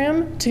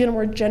Instagram to get a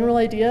more general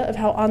idea of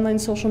how online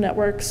social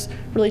networks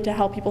relate to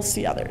how people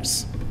see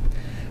others.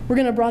 We're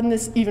going to broaden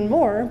this even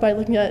more by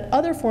looking at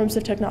other forms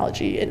of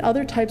technology and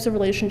other types of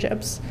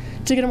relationships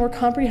to get a more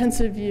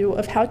comprehensive view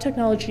of how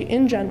technology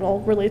in general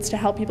relates to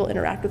how people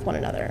interact with one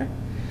another.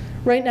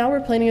 Right now,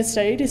 we're planning a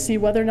study to see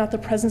whether or not the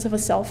presence of a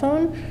cell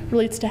phone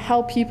relates to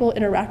how people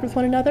interact with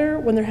one another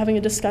when they're having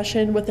a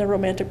discussion with their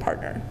romantic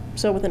partner,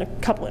 so within a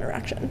couple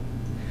interaction.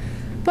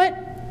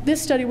 But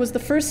this study was the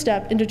first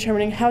step in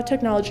determining how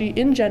technology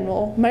in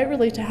general might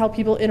relate to how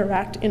people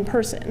interact in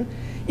person,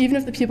 even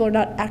if the people are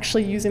not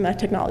actually using that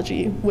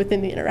technology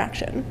within the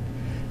interaction.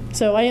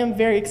 So I am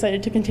very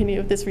excited to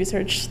continue this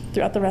research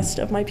throughout the rest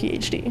of my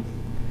PhD.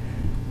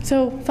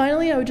 So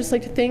finally, I would just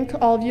like to thank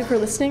all of you for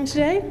listening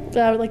today.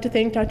 I would like to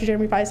thank Dr.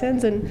 Jeremy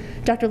Bisons and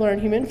Dr. Lauren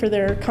Human for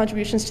their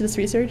contributions to this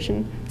research,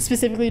 and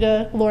specifically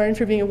to Lauren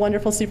for being a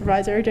wonderful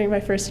supervisor during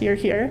my first year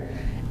here.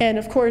 And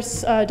of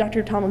course,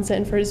 Dr.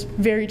 Tomlinson for his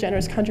very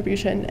generous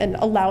contribution and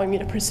allowing me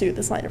to pursue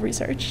this line of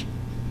research.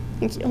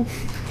 Thank you.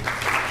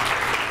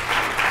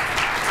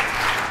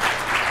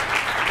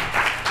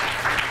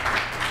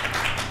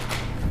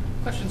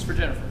 Questions for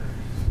Jennifer?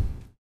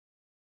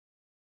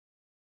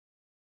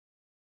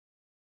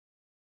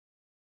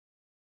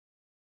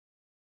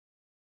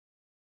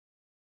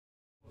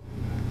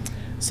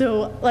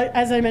 So,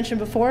 as I mentioned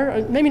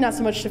before, maybe not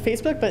so much to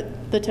Facebook,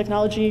 but the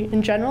technology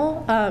in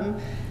general,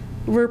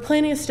 we're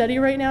planning a study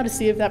right now to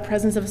see if that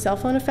presence of a cell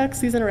phone affects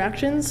these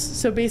interactions.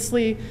 So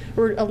basically,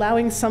 we're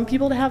allowing some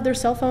people to have their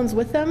cell phones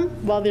with them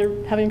while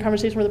they're having a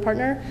conversation with a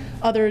partner.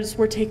 Others,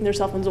 we're taking their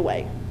cell phones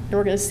away. And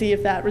we're going to see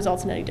if that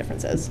results in any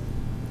differences.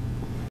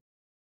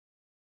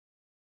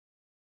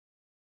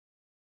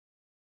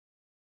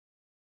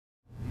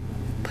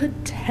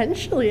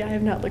 Potentially, I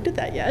have not looked at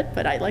that yet,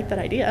 but I like that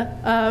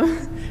idea.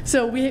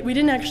 So we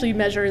didn't actually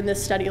measure in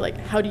this study, like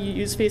how do you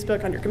use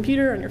Facebook on your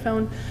computer, on your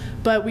phone,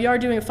 but we are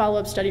doing a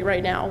follow-up study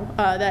right now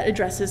that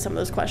addresses some of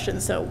those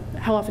questions. So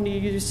how often do you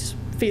use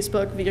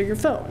Facebook via your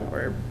phone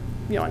or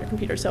on your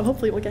computer? So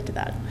hopefully we'll get to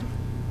that.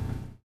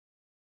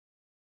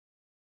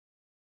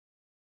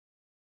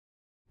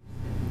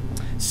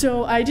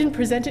 So I didn't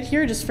present it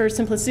here just for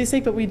simplicity's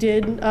sake, but we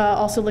did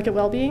also look at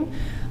well-being.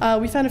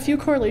 We found a few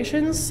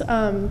correlations.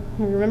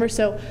 Remember,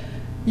 so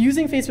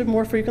using Facebook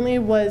more frequently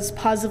was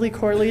positively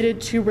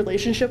correlated to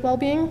relationship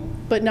well-being,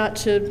 but not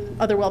to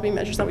other well-being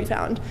measures that we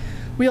found.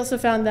 We also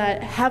found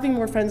that having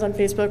more friends on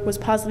Facebook was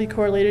positively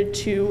correlated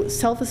to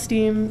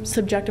self-esteem,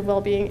 subjective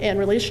well-being, and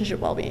relationship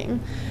well-being.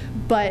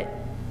 But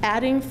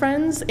adding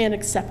friends and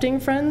accepting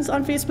friends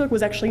on Facebook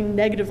was actually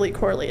negatively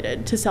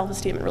correlated to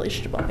self-esteem and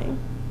relationship well-being.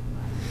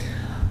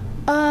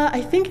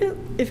 I think,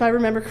 if I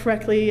remember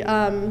correctly,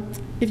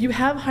 if you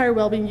have higher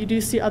well-being, you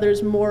do see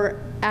others more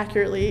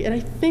accurately, and I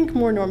think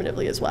more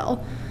normatively as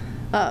well.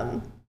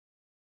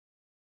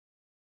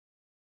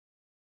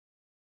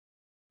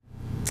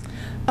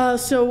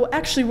 So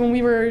actually, when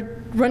we were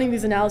running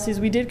these analyses,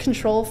 we did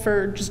control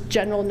for just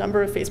general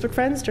number of Facebook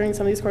friends during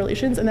some of these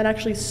correlations, and that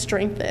actually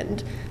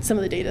strengthened some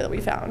of the data that we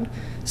found.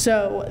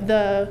 So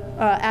the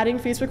adding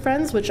Facebook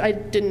friends, which I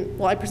didn't,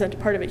 well, I presented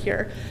part of it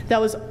here,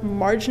 that was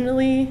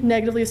marginally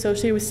negatively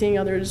associated with seeing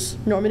others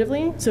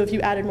normatively. So if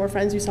you added more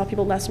friends, you saw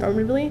people less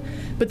normatively,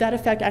 but that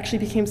effect actually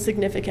became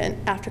significant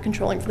after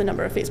controlling for the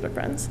number of Facebook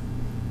friends.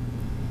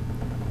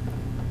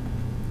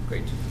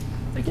 Great.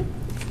 Thank you.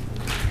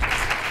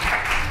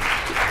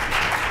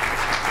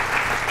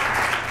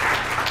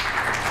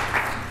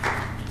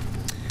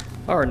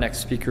 Our next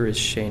speaker is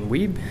Shane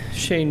Wiebe.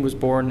 Shane was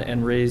born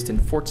and raised in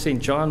Fort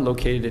St. John,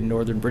 located in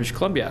northern British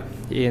Columbia.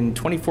 In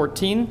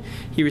 2014,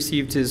 he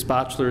received his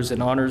bachelor's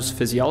in honors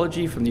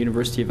physiology from the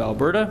University of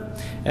Alberta,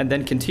 and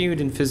then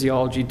continued in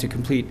physiology to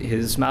complete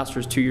his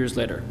master's 2 years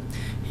later.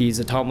 He's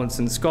a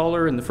Tomlinson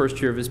Scholar in the first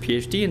year of his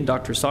PhD in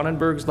Dr.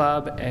 Sonnenberg's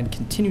lab, and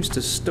continues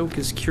to stoke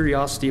his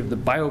curiosity of the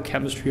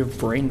biochemistry of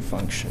brain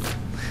function.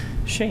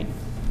 Shane.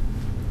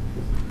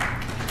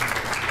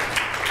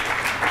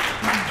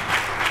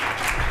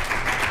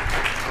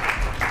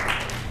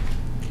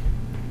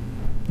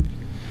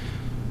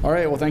 All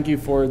right, well, thank you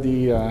for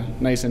the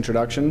nice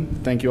introduction.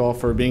 Thank you all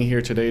for being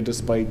here today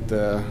despite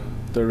the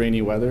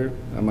rainy weather.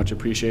 Much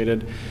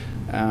appreciated.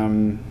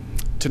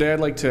 Today I'd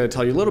like to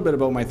tell you a little bit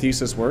about my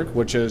thesis work,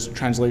 which is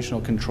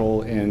translational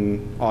control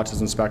in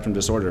autism spectrum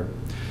disorder.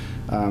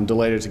 I'm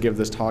delighted to give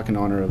this talk in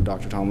honor of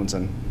Dr.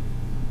 Tomlinson.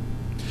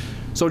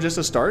 So just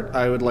to start,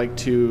 I would like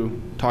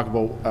to talk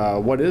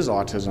about what is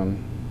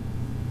autism.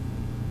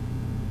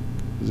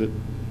 Is it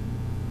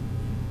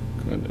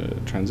going to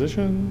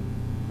transition?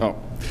 Oh.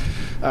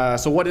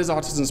 So what is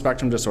autism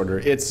spectrum disorder?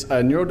 It's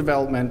a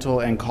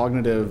neurodevelopmental and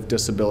cognitive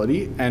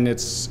disability, and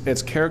it's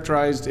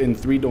characterized in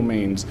 3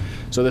 domains.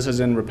 So this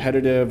is in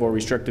repetitive or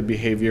restricted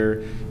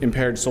behavior,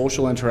 impaired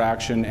social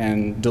interaction,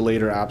 and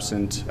delayed or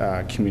absent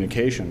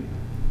communication.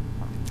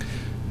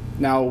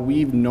 Now,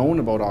 we've known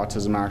about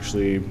autism,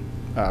 actually,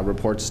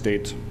 reports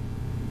state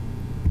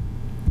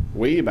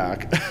way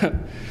back,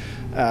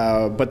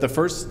 but the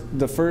first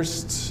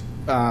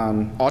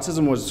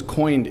autism was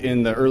coined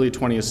in the early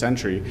 20th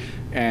century,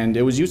 and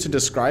it was used to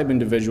describe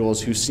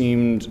individuals who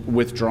seemed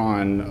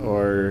withdrawn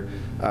or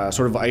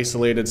sort of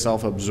isolated,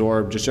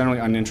 self-absorbed, just generally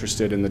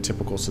uninterested in the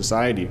typical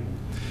society.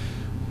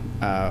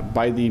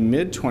 By the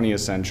mid-20th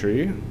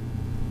century,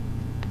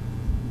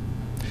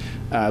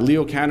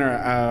 Leo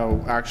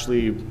Kanner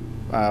actually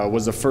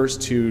was the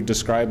first to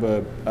describe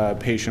a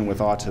patient with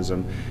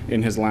autism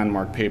in his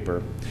landmark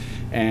paper.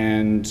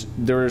 And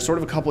there were sort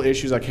of a couple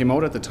issues that came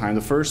out at the time.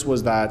 The first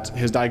was that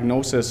his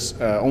diagnosis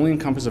only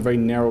encompassed a very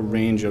narrow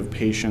range of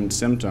patient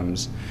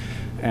symptoms,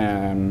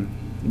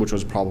 which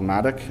was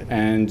problematic.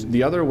 And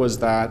the other was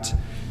that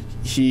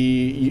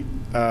he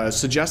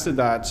suggested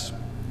that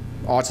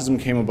autism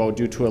came about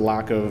due to a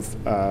lack of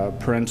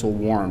parental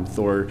warmth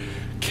or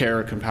care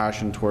or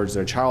compassion towards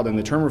their child. And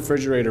the term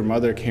refrigerator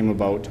mother came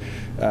about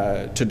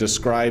to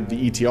describe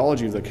the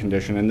etiology of the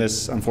condition, and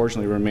this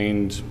unfortunately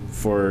remained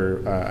for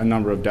a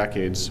number of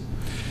decades.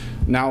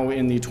 Now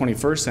in the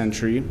 21st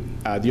century,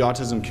 the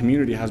autism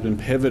community has been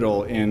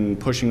pivotal in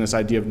pushing this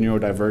idea of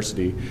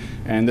neurodiversity,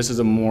 and this is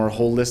a more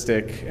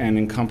holistic and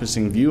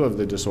encompassing view of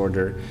the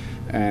disorder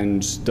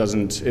and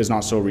is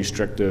not so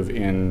restrictive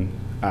in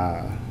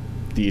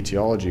the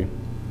etiology.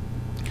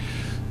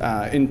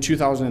 In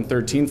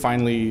 2013,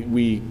 finally,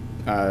 we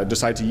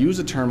decided to use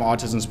the term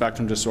autism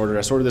spectrum disorder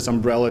as sort of this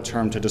umbrella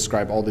term to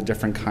describe all the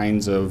different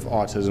kinds of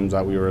autisms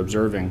that we were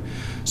observing.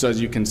 So as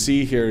you can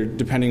see here,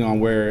 depending on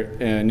where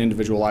an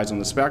individual lies on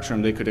the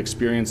spectrum, they could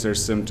experience their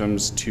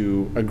symptoms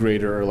to a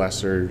greater or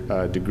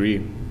lesser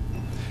degree.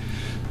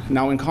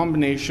 Now, in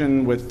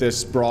combination with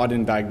this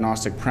broadened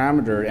diagnostic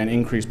parameter and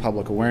increased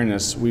public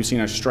awareness, we've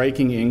seen a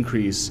striking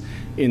increase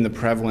in the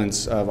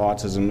prevalence of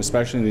autism,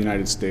 especially in the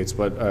United States,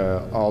 but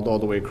all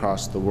the way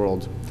across the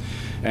world.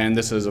 And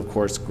this has, of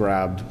course,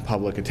 grabbed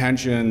public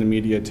attention, the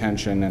media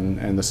attention,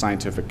 and the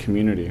scientific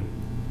community.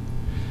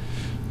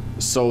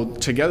 So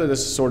together,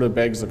 this sort of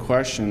begs the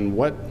question,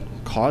 what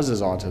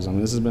causes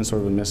autism? This has been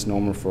sort of a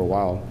misnomer for a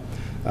while.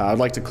 I'd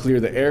like to clear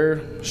the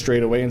air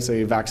straight away and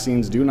say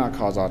vaccines do not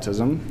cause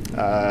autism.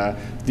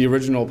 The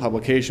original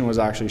publication was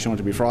actually shown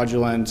to be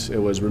fraudulent. It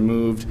was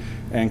removed,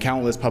 and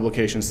countless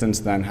publications since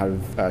then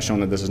have shown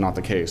that this is not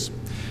the case.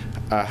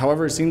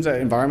 However, it seems that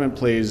environment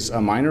plays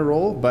a minor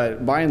role,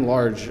 but by and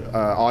large,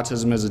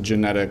 autism is a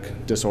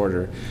genetic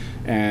disorder.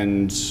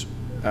 And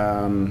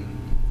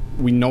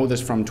we know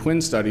this from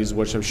twin studies,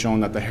 which have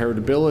shown that the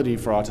heritability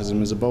for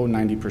autism is about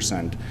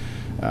 90%.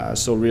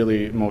 So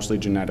really mostly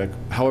genetic.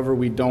 However,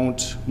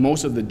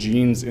 most of the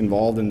genes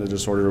involved in the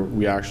disorder,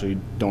 we actually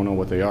don't know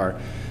what they are.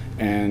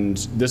 And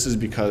this is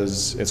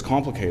because it's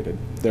complicated.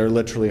 There are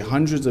literally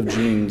hundreds of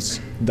genes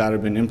that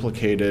have been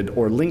implicated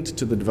or linked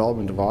to the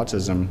development of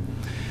autism.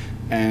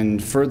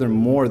 And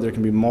furthermore, there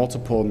can be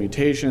multiple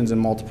mutations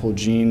and multiple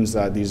genes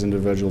that these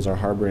individuals are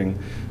harboring.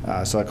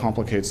 So that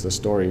complicates the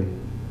story.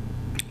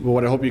 But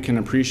what I hope you can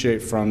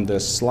appreciate from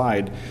this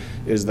slide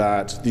is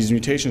that these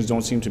mutations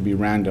don't seem to be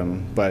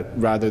random, but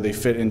rather they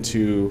fit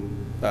into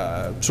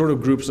sort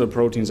of groups of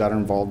proteins that are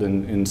involved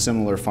in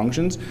similar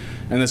functions.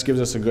 And this gives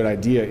us a good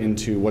idea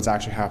into what's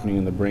actually happening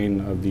in the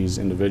brain of these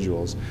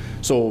individuals.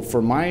 So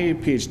for my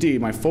PhD,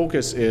 my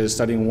focus is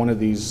studying one of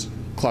these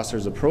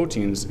clusters of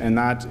proteins, and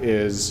that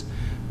is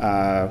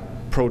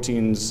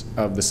proteins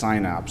of the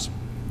synapse.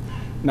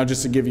 Now,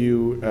 just to give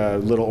you a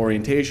little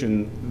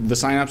orientation, the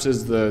synapse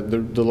is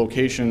the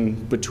location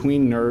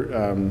between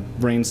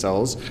brain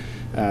cells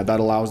that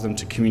allows them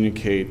to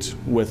communicate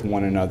with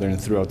one another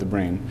and throughout the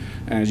brain.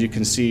 And as you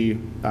can see,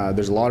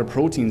 there's a lot of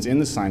proteins in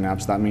the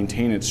synapse that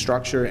maintain its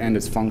structure and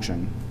its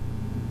function.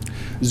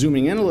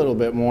 Zooming in a little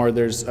bit more,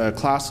 there's a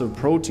class of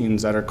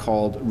proteins that are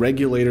called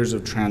regulators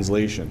of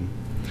translation.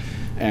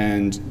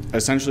 And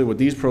essentially what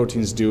these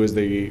proteins do is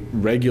they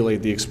regulate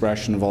the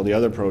expression of all the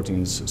other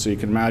proteins. So you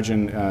can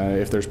imagine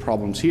if there's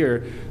problems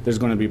here, there's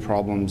going to be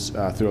problems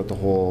throughout the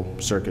whole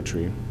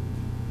circuitry.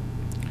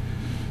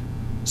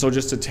 So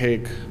just to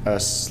take a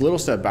little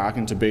step back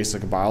into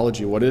basic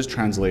biology, what is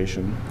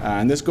translation?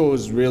 And this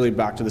goes really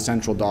back to the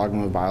central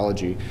dogma of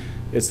biology.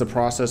 It's the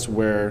process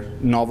where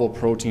novel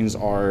proteins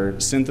are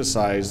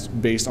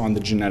synthesized based on the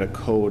genetic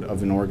code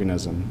of an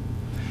organism.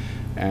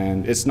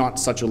 And it's not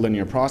such a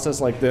linear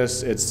process like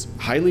this. It's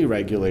highly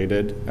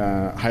regulated,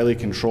 highly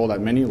controlled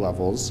at many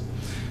levels.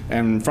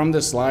 And from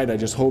this slide, I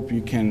just hope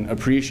you can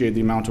appreciate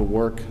the amount of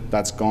work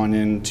that's gone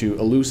into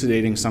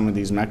elucidating some of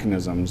these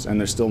mechanisms, and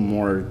there's still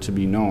more to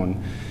be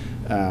known.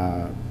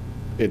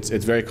 It's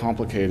very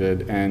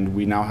complicated, and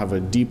we now have a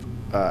deep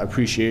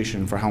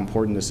appreciation for how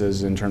important this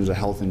is in terms of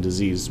health and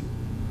disease.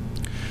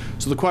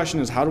 So the question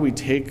is, how do we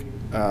take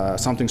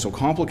something so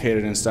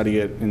complicated and study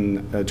it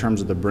in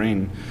terms of the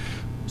brain?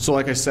 So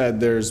like I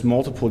said, there's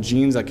multiple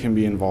genes that can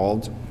be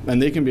involved,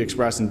 and they can be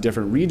expressed in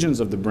different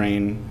regions of the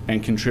brain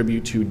and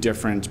contribute to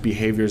different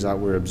behaviors that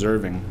we're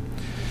observing.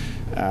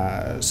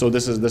 So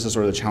this is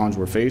sort of the challenge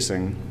we're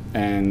facing,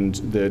 and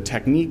the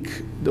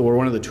technique, or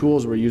one of the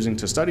tools we're using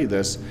to study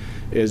this,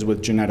 is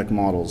with genetic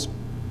models.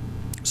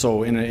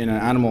 So in an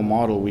animal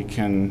model, we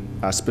can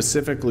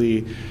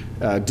specifically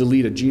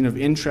delete a gene of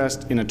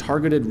interest in a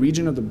targeted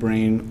region of the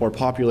brain or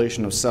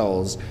population of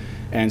cells,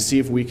 and see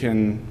if we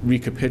can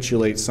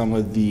recapitulate some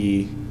of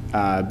the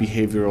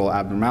behavioral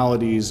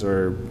abnormalities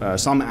or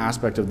some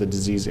aspect of the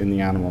disease in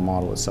the animal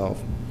model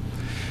itself.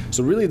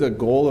 So really the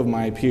goal of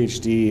my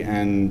PhD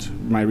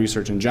and my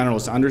research in general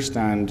is to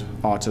understand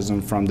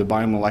autism from the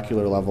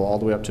biomolecular level all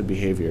the way up to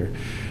behavior.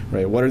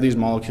 Right? What are these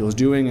molecules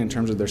doing in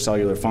terms of their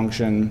cellular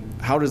function?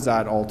 How does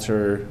that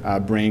alter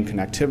brain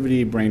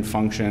connectivity, brain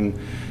function,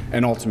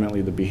 and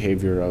ultimately the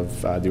behavior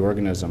of the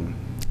organism?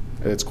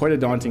 It's quite a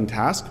daunting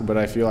task, but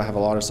I feel I have a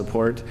lot of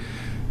support.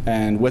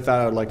 And with that,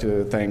 I would like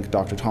to thank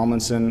Dr.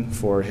 Tomlinson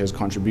for his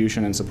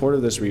contribution and support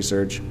of this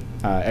research.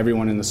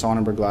 Everyone in the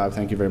Sonnenberg Lab,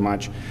 thank you very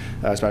much,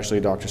 especially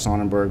Dr.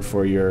 Sonnenberg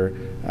for your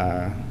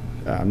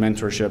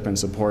mentorship and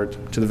support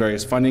to the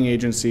various funding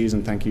agencies,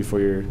 and thank you for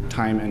your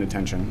time and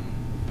attention.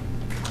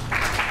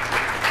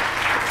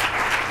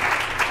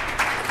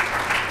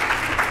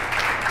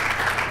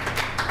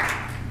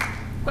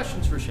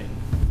 Questions for Shane?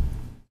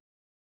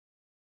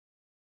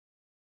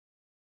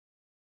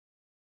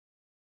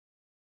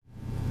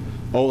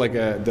 Oh, like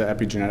the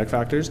epigenetic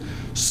factors.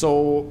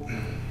 So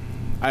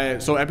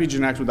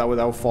epigenetics that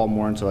would fall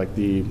more into like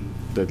the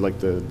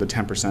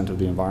 10% of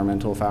the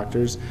environmental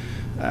factors.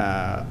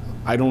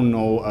 I don't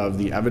know of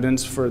the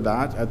evidence for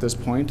that at this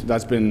point.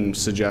 That's been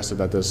suggested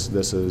that this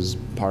is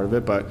part of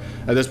it, but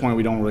at this point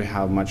we don't really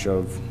have much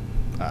of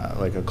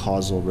like a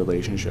causal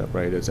relationship,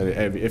 right?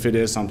 If it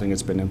is something,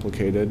 it's been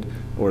implicated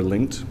or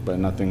linked, but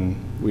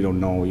nothing, we don't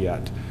know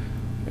yet.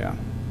 Yeah.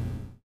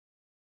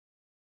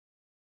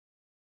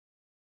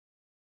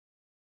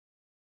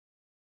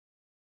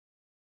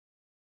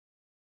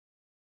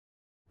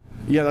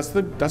 Yeah,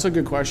 that's a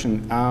good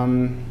question.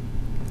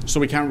 So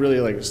we can't really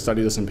like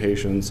study this in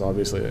patients,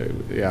 obviously.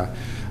 Yeah.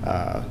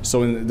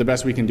 So the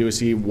best we can do is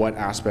see what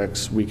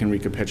aspects we can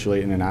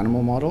recapitulate in an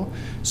animal model.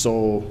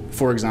 So,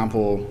 for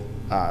example,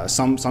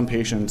 some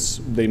patients,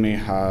 they may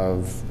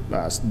have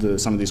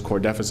some of these core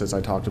deficits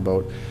I talked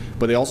about,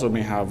 but they also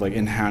may have like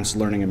enhanced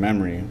learning and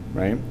memory,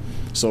 right?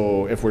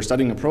 So if we're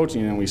studying a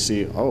protein and we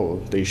see,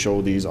 oh, they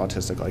show these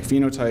autistic-like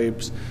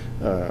phenotypes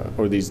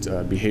or these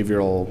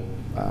behavioral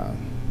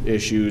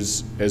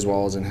issues as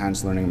well as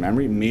enhanced learning and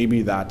memory,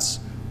 maybe that's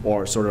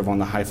or sort of on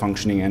the high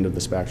functioning end of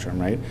the spectrum,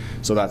 right?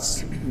 So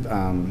that's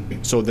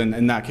so then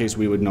in that case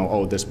we would know,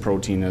 oh, this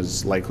protein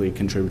is likely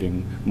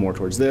contributing more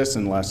towards this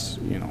and less,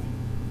 you know,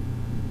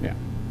 yeah.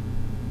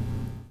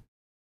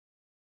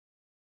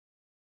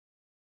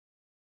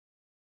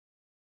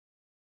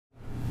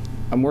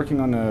 I'm working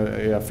on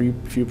a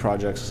few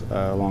projects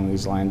along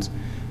these lines.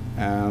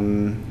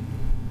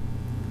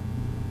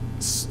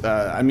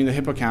 I mean, the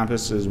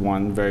hippocampus is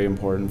one, very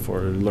important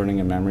for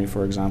learning and memory,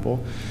 for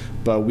example.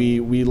 But we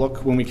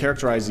look, when we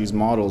characterize these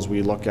models,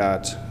 we look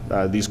at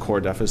these core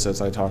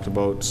deficits I talked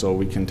about, so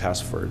we can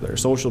test for their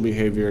social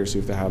behavior, see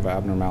if they have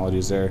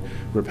abnormalities there,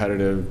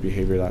 repetitive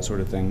behavior, that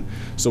sort of thing.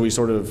 So we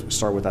sort of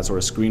start with that sort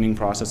of screening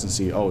process and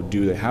see, oh,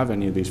 do they have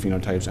any of these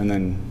phenotypes? And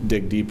then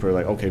dig deeper,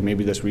 like, okay,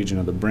 maybe this region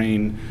of the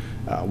brain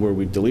where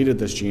we've deleted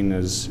this gene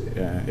is,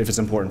 if it's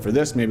important for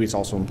this, maybe it's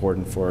also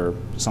important for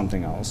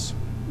something else.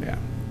 Yeah.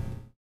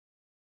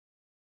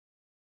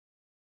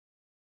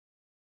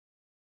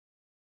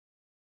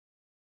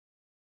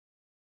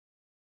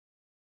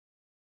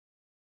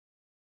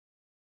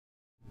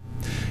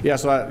 Yeah,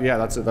 so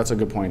that's a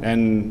good point.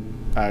 And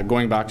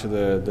going back to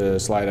the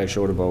slide I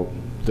showed about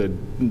the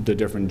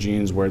different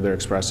genes where they're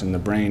expressed in the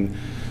brain,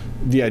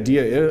 the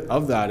idea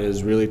of that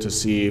is really to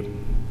see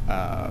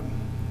how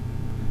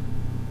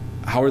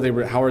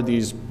are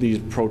these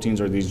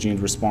proteins or these genes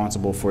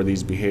responsible for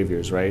these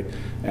behaviors, right?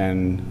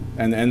 And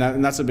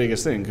that's the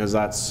biggest thing,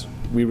 because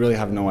we really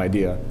have no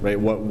idea, right?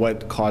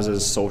 What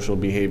causes social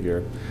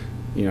behavior?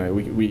 You know,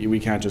 we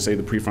can't just say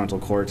the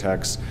prefrontal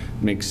cortex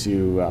makes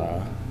you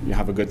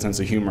have a good sense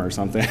of humor or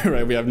something,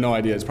 right? We have no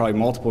idea. It's probably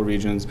multiple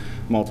regions,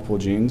 multiple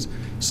genes.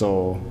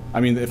 So, I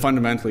mean,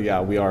 fundamentally,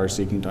 yeah, we are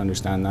seeking to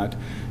understand that.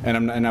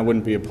 And I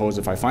wouldn't be opposed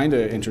if I find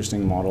an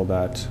interesting model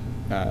that,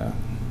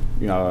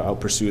 you know, I'll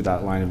pursue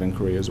that line of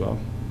inquiry as well.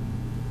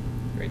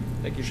 Great,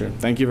 thank you. Sure,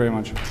 thank you very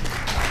much.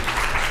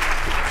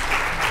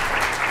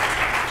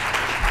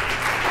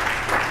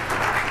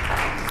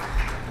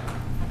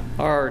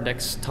 Our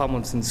next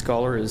Tomlinson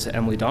Scholar is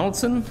Emily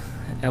Donaldson.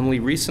 Emily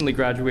recently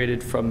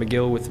graduated from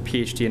McGill with a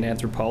PhD in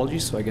anthropology,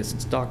 so I guess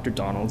it's Dr.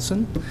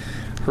 Donaldson.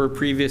 Her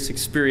previous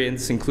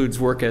experience includes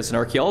work as an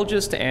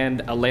archaeologist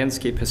and a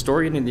landscape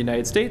historian in the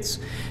United States.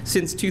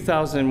 Since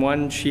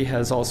 2001, she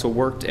has also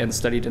worked and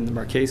studied in the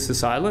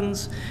Marquesas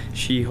Islands.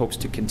 She hopes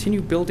to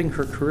continue building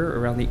her career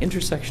around the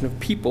intersection of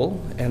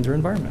people and their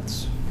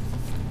environments.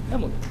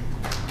 Emily.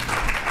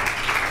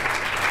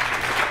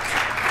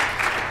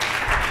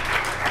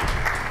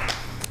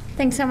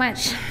 Thanks so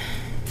much.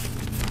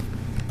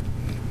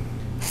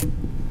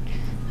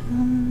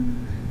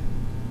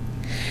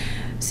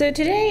 So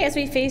today, as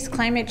we face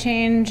climate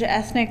change,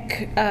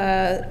 widespread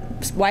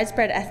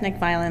ethnic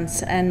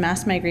violence, and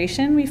mass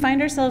migration, we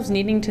find ourselves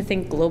needing to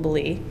think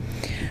globally.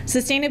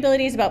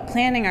 Sustainability is about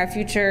planning our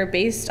future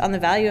based on the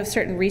value of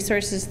certain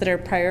resources that are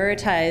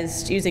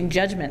prioritized using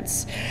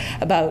judgments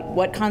about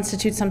what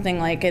constitutes something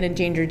like an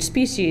endangered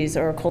species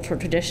or a cultural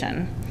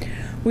tradition.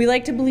 We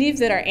like to believe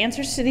that our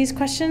answers to these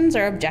questions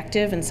are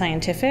objective and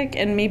scientific,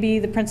 and maybe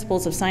the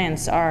principles of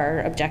science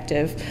are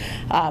objective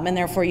and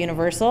therefore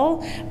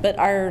universal, but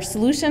our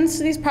solutions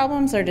to these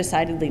problems are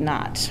decidedly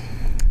not.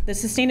 The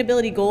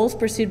sustainability goals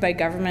pursued by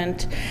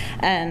government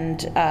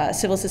and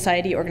civil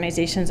society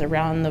organizations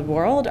around the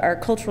world are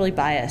culturally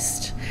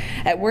biased.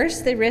 At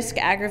worst, they risk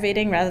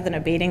aggravating rather than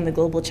abating the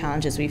global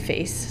challenges we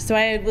face. So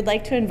I would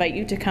like to invite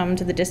you to come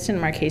to the distant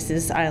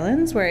Marquesas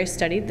Islands, where I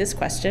studied this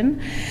question.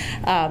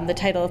 The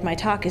title of my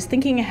talk is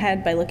Thinking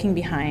Ahead by Looking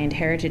Behind: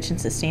 Heritage and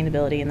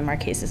Sustainability in the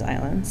Marquesas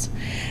Islands.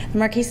 The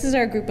Marquesas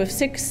are a group of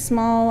 6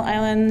 small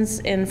islands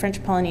in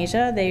French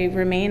Polynesia. They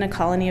remain a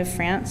colony of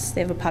France.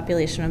 They have a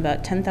population of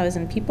about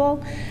 10,000 people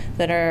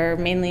that are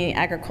mainly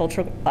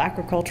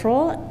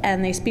agricultural,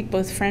 and they speak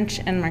both French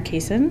and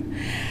Marquesan.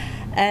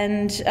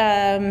 And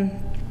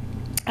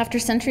after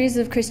centuries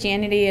of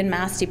Christianity and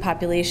mass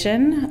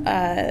depopulation,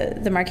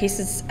 the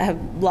Marquesas have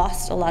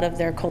lost a lot of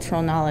their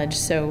cultural knowledge.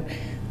 So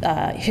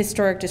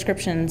historic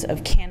descriptions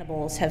of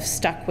cannibals have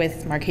stuck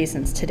with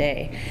Marquesans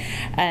today.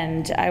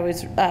 And I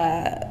was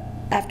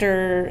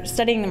after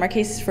studying the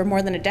Marquesas for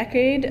more than a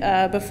decade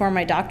before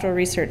my doctoral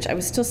research, I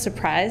was still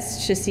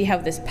surprised to see how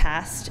this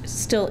past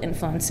still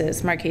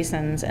influences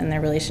Marquesans and their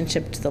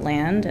relationship to the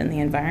land and the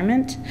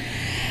environment.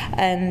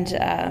 And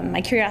my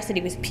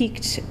curiosity was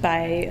piqued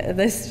by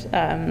this.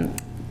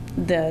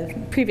 The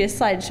previous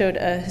slide showed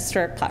a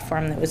historic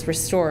platform that was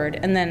restored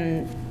and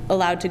then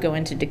allowed to go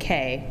into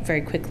decay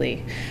very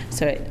quickly.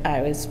 So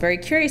I was very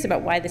curious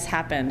about why this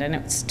happened, and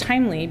it's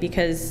timely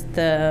because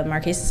the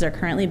Marquesas are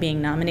currently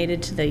being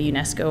nominated to the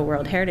UNESCO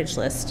World Heritage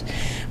List,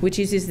 which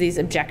uses these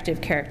objective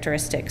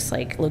characteristics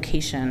like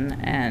location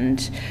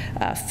and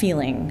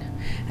feeling,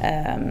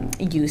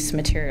 use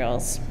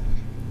materials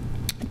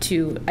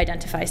to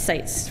identify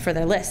sites for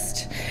their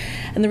list.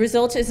 And the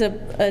result is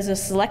a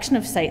selection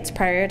of sites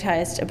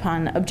prioritized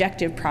upon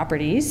objective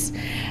properties.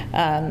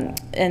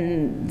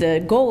 And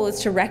the goal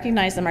is to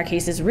recognize the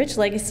Marquesas' rich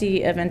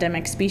legacy of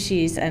endemic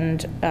species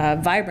and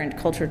vibrant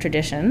cultural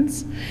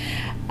traditions.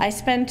 I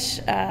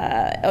spent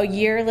a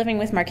year living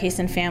with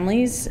Marquesan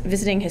families,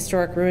 visiting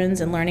historic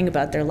ruins and learning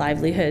about their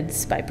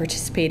livelihoods by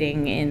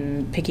participating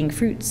in picking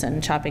fruits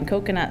and chopping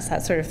coconuts,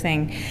 that sort of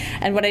thing.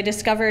 And what I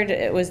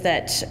discovered was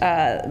that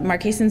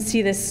Marquesans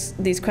see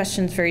these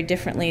questions very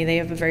differently. They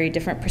have a very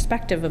different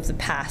perspective of the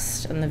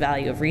past and the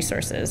value of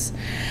resources.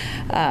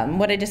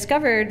 What I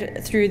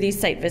discovered through these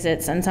site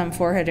visits and some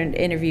 400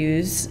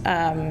 interviews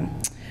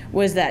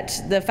was that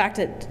the fact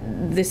that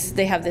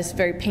they have this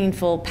very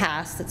painful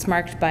past that's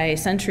marked by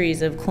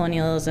centuries of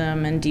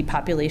colonialism and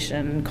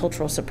depopulation,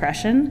 cultural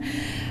suppression.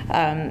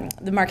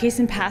 The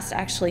Marquesan past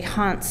actually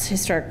haunts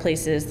historic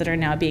places that are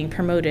now being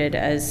promoted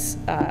as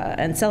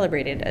and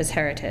celebrated as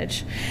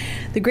heritage.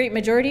 The great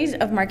majority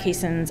of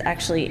Marquesans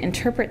actually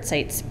interpret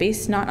sites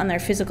based not on their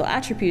physical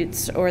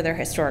attributes or their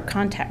historic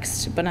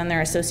context, but on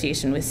their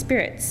association with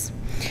spirits.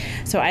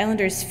 So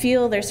islanders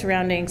feel their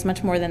surroundings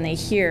much more than they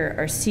hear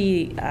or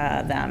see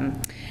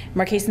them.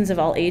 Marquesans of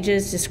all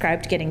ages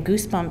described getting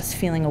goosebumps,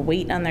 feeling a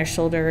weight on their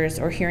shoulders,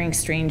 or hearing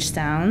strange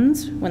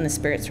sounds when the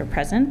spirits were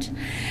present.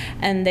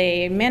 And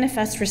they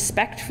manifest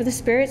respect for the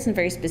spirits in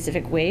very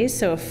specific ways.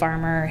 So a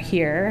farmer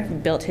here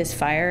built his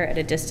fire at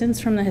a distance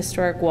from the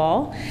historic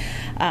wall.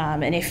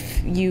 And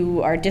if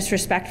you are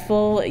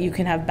disrespectful, you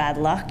can have bad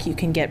luck, you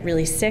can get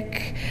really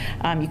sick,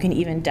 you can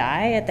even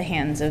die at the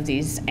hands of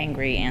these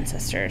angry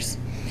ancestors.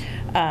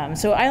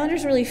 So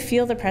islanders really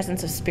feel the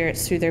presence of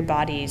spirits through their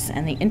bodies,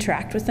 and they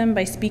interact with them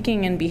by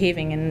speaking and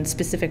behaving in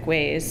specific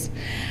ways,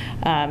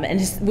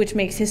 which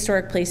makes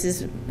historic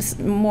places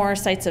more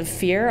sites of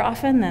fear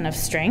often than of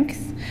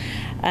strength.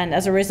 And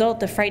as a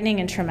result, the frightening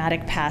and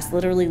traumatic past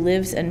literally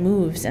lives and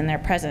moves in their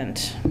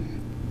present,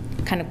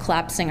 kind of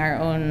collapsing our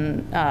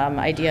own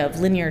idea of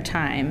linear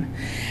time.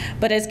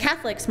 But as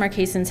Catholics,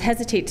 Marquesans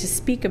hesitate to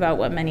speak about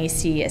what many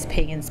see as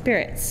pagan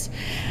spirits.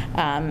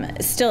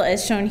 Still,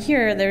 as shown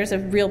here, there's a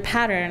real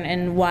pattern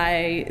in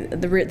why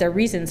there are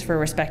reasons for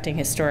respecting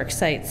historic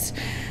sites.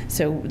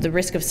 So the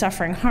risk of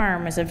suffering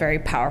harm is a very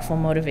powerful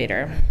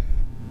motivator.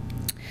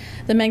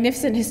 The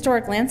magnificent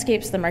historic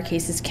landscapes of the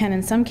Marquesas can,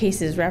 in some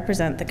cases,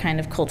 represent the kind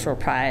of cultural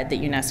pride that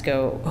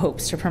UNESCO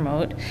hopes to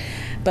promote.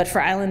 But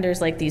for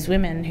islanders like these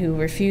women who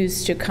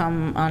refused to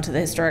come onto the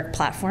historic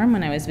platform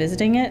when I was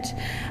visiting it,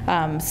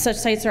 such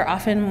sites are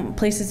often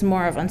places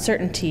more of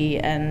uncertainty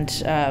and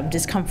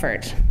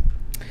discomfort.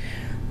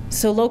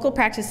 So local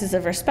practices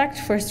of respect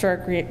for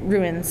historic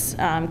ruins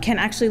can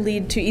actually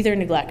lead to either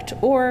neglect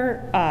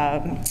or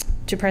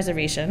to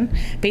preservation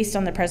based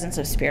on the presence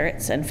of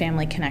spirits and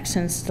family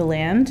connections to the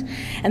land.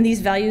 And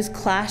these values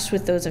clash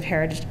with those of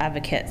heritage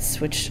advocates,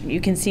 which you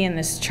can see in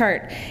this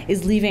chart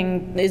is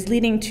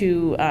leading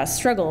to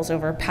struggles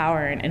over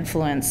power and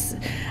influence,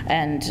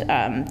 and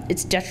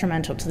it's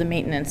detrimental to the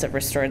maintenance of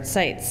restored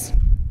sites,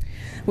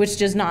 which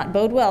does not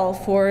bode well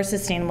for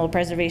sustainable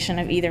preservation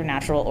of either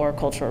natural or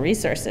cultural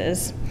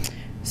resources.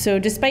 So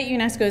despite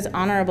UNESCO's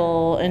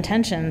honorable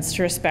intentions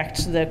to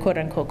respect the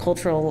quote-unquote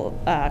cultural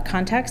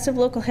context of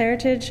local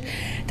heritage,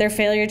 their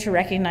failure to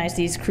recognize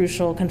these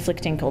crucial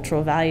conflicting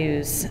cultural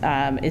values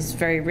is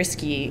very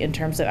risky in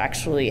terms of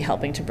actually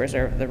helping to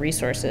preserve the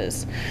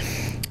resources.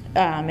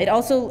 It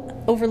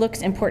also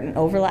overlooks important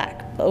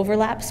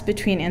overlaps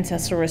between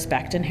ancestral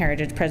respect and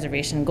heritage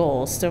preservation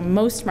goals. So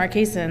most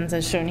Marquesans,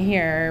 as shown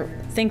here,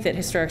 think that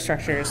historic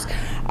structures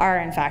are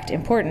in fact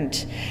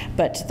important,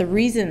 but the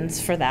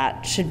reasons for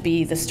that should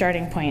be the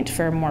starting point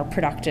for a more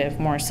productive,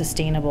 more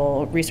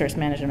sustainable resource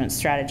management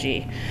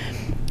strategy.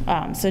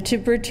 So to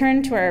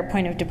return to our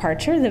point of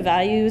departure, the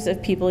values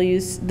people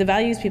use to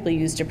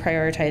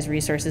prioritize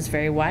resources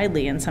vary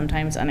widely and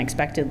sometimes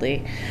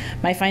unexpectedly.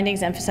 My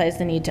findings emphasize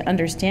the need to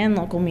understand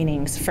local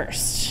meanings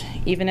first.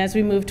 Even as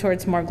we move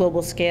towards more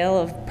global scale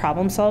of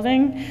problem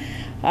solving,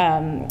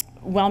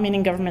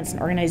 well-meaning governments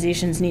and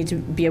organizations need to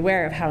be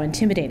aware of how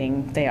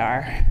intimidating they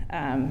are.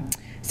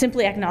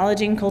 Simply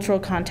acknowledging cultural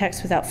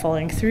context without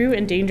following through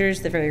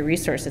endangers the very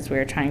resources we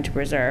are trying to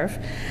preserve.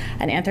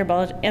 And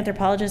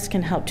anthropologists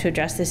can help to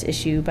address this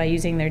issue by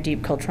using their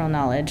deep cultural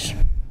knowledge.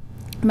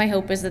 My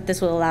hope is that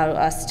this will allow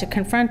us to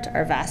confront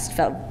our vast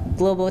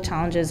global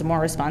challenges more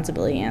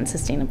responsibly and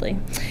sustainably.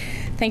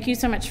 Thank you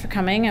so much for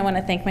coming. I want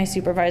to thank my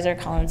supervisor,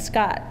 Colin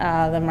Scott,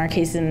 the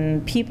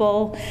Marquesan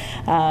people,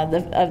 of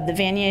the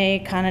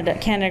Vanier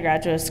Canada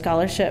Graduate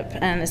Scholarship,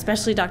 and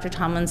especially Dr.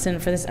 Tomlinson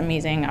for this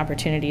amazing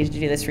opportunity to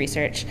do this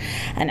research.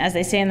 And as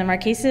they say in the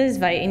Marquesas,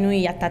 vai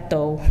inui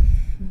yatato.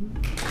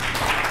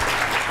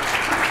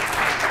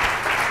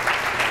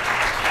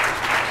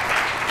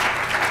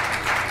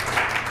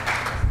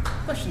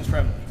 Questions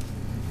from?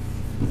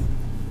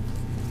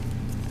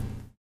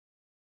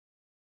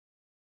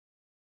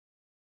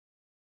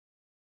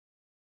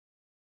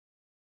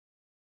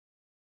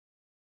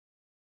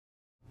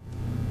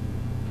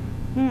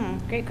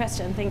 Great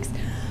question, thanks.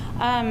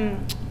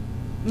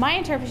 My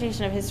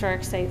interpretation of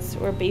historic sites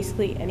were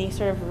basically any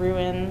sort of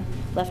ruin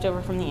left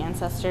over from the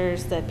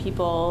ancestors that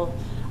people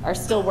are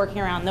still working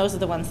around. Those are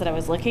the ones that I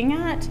was looking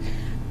at.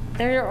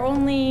 There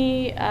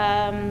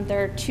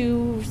are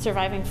 2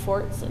 surviving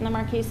forts in the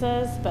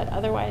Marquesas, but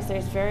otherwise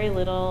there's very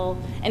little.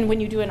 And when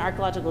you do an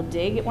archaeological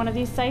dig at one of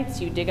these sites,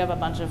 you dig up a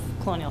bunch of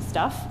colonial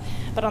stuff.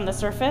 But on the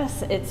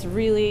surface, it's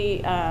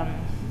really,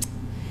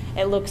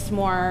 it looks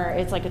more,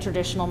 it's like a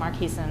traditional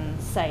Marquesan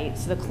site.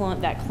 So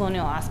that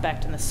colonial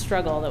aspect and the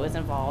struggle that was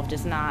involved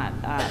is not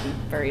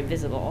very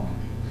visible.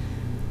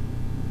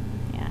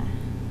 Yeah.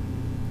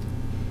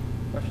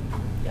 Question?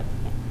 Yep.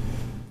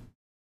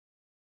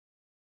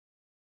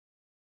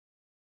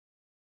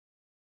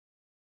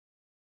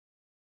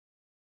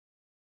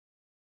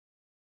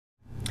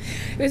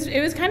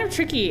 It was kind of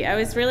tricky. I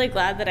was really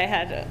glad that I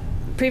had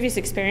previous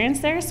experience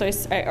there. So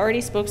I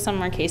already spoke some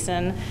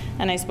Marquesan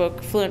and I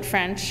spoke fluent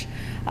French.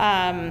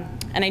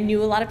 And I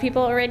knew a lot of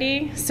people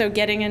already, so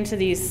getting into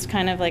these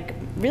kind of like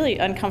really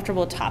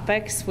uncomfortable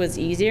topics was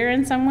easier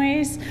in some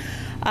ways.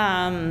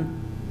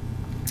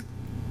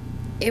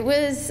 It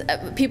was,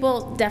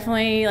 people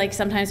definitely like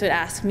sometimes would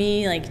ask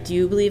me like, do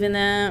you believe in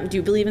them? Do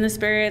you believe in the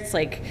spirits?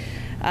 Like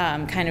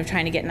kind of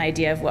trying to get an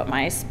idea of what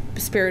my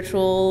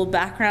spiritual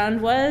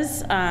background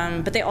was.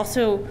 But they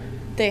also,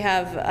 they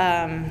have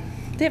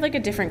like a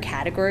different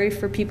category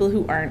for people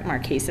who aren't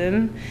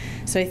Marquesan.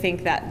 So I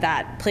think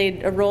that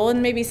played a role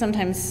and maybe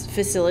sometimes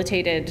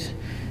facilitated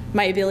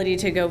my ability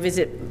to go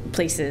visit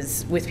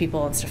places with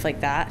people and stuff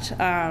like that.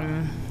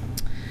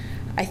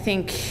 I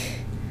think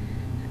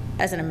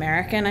as an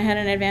American, I had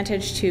an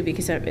advantage too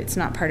because it's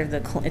not part of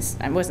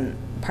I wasn't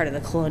part of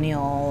the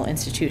colonial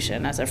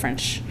institution as a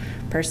French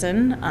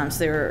person, so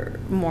they were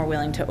more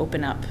willing to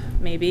open up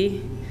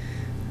maybe.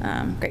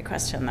 Great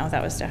question though,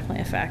 that was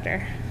definitely a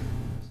factor.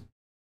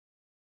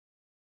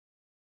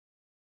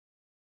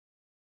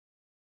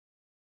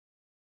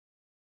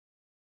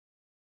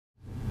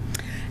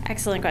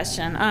 Excellent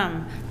question.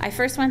 I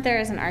first went there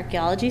as an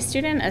archaeology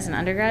student, as an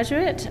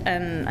undergraduate,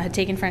 and I had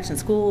taken French in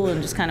school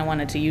and just kind of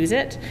wanted to use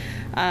it,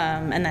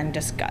 and then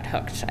just got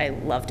hooked. I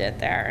loved it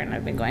there, and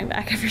I've been going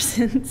back ever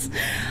since.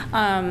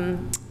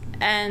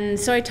 And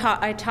so I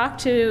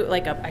talked to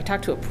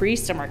a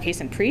priest, a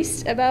Marquesan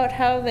priest, about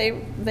how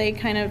they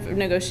kind of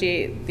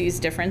negotiate these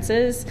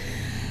differences.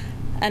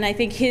 And I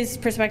think his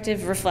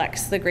perspective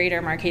reflects the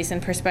greater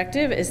Marquesan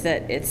perspective, is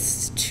that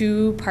it's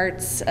 2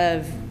 parts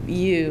of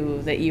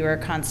you that you are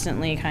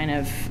constantly kind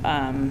of,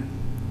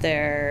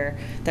 they're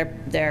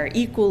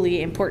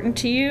equally important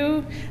to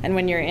you. And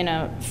when you're in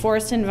a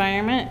forest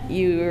environment,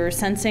 you're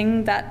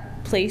sensing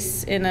that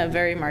place in a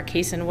very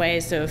Marquesan way.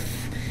 So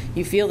if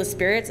you feel the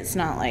spirits, it's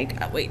not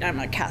like, oh, wait, I'm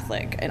a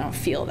Catholic, I don't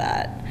feel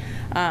that.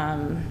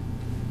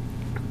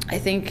 I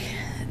think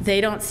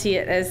they don't see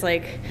it as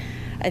like,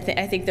 I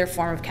think their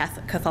form of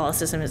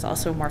Catholicism is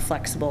also more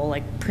flexible,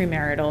 like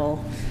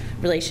premarital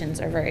relations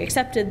are very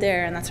accepted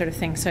there and that sort of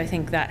thing. So I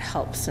think that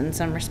helps in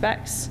some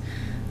respects,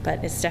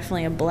 but it's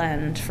definitely a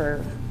blend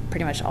for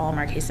pretty much all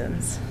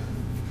Marquesans.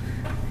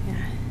 Yeah.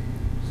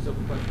 Still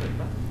questions like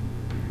that?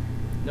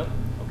 Nope?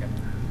 Okay.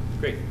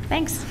 Great.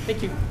 Thanks.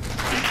 Thank you.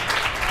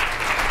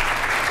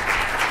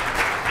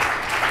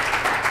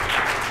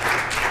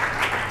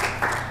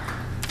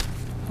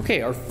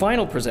 Okay, our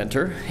final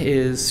presenter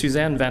is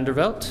Suzanne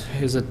Vandervelt,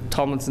 who's a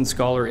Tomlinson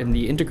Scholar in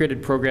the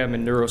Integrated Program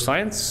in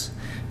Neuroscience.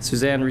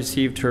 Suzanne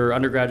received her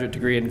undergraduate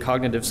degree in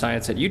cognitive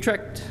science at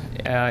Utrecht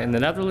in the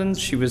Netherlands.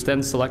 She was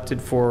then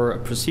selected for a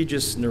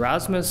prestigious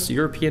Erasmus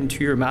European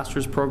 2-year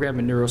master's program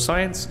in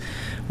neuroscience,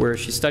 where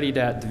she studied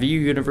at the VU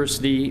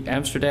University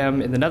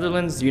Amsterdam in the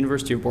Netherlands, the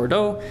University of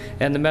Bordeaux,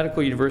 and the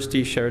Medical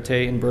University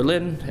Charité in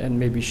Berlin. And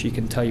maybe she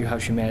can tell you how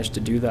she managed to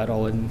do that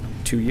all in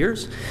 2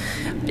 years.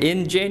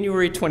 In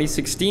January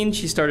 2016,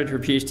 she started her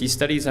PhD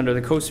studies under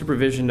the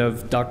co-supervision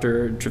of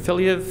Dr.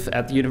 Trefiliev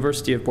at the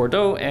University of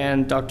Bordeaux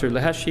and Dr.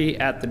 Leheshi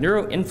at the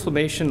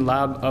Neuroinflammation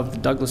Lab of the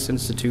Douglas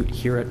Institute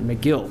here at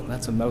McGill.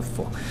 That's a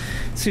mouthful.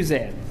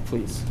 Suzanne,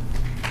 please.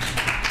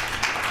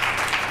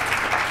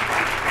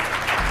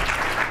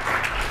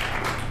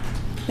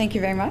 Thank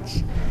you very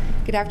much.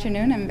 Good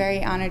afternoon. I'm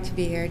very honored to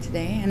be here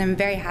today, and I'm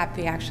very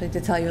happy actually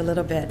to tell you a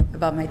little bit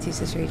about my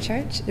thesis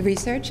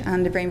research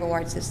on the brain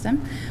reward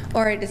system,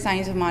 or the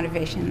science of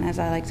motivation, as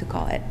I like to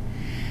call it.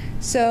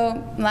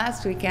 So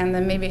last weekend,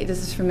 and maybe this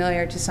is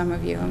familiar to some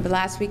of you, but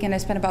last weekend I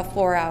spent about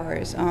 4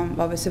 hours on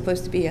what was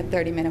supposed to be a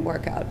 30-minute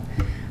workout.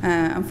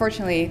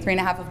 Unfortunately,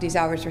 3.5 of these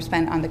hours were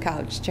spent on the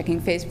couch, checking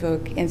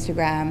Facebook,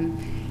 Instagram,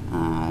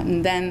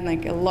 and then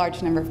like a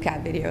large number of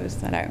cat videos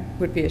that I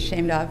would be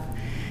ashamed of.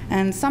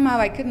 And somehow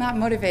I could not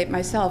motivate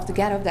myself to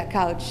get off that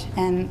couch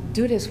and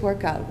do this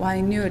workout, while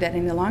I knew that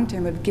in the long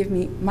term it would give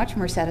me much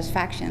more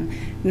satisfaction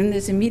than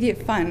this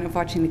immediate fun of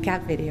watching the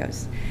cat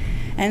videos.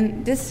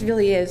 And this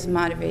really is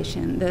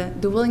motivation,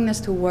 the willingness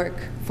to work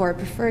for a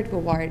preferred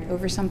reward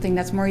over something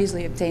that's more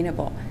easily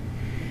obtainable.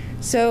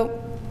 So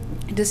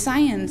the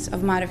science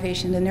of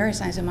motivation, the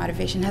neuroscience of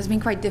motivation, has been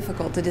quite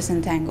difficult to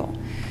disentangle.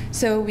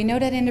 So we know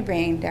that in the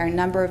brain there are a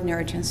number of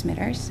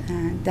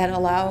neurotransmitters that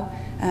allow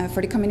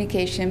for the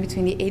communication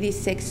between the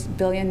 86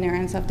 billion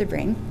neurons of the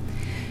brain.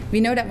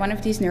 We know that one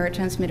of these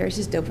neurotransmitters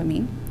is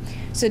dopamine.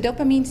 So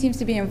dopamine seems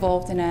to be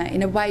involved in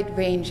a wide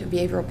range of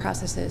behavioral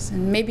processes,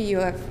 and maybe you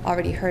have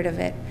already heard of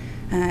it.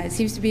 It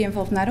seems to be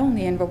involved not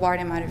only in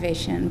reward and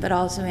motivation, but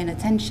also in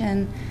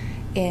attention,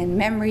 in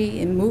memory,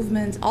 in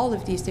movement, all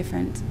of these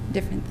different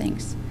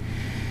things.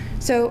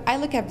 So I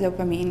look at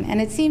dopamine,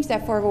 and it seems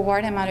that for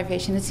reward and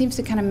motivation, it seems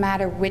to kind of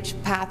matter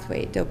which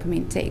pathway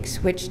dopamine takes,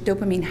 which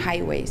dopamine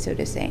highway, so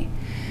to say.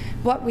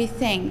 What we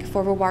think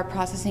for reward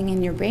processing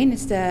in your brain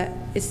is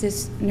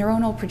this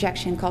neuronal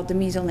projection called the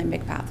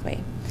mesolimbic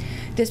pathway.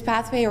 This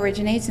pathway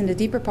originates in the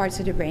deeper parts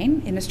of the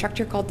brain in a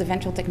structure called the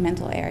ventral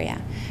tegmental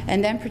area,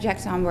 and then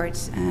projects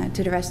onwards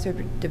to the rest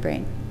of the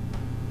brain.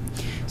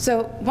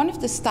 So one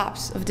of the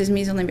stops of this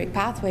mesolimbic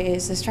pathway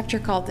is a structure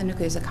called the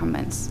nucleus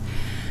accumbens.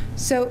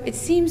 So it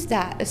seems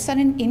that a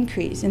sudden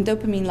increase in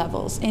dopamine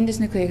levels in this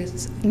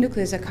nucleus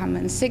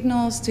accumbens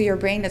signals to your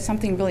brain that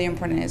something really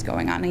important is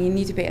going on and you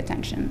need to pay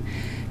attention.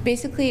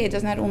 Basically, it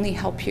does not only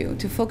help you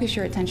to focus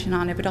your attention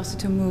on it, but also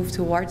to move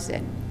towards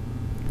it.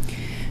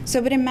 So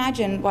but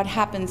imagine what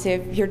happens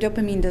if your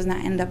dopamine does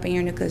not end up in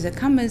your nucleus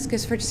accumbens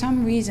because for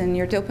some reason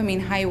your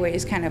dopamine highway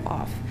is kind of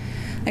off.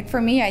 Like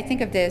for me, I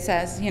think of this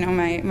as, you know,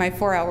 my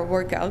 4-hour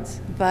workouts,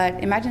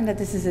 but imagine that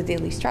this is a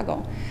daily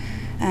struggle.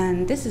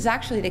 And this is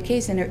actually the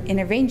case in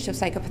a range of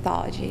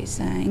psychopathologies,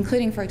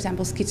 including, for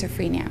example,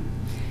 schizophrenia.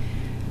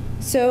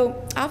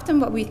 So often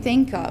what we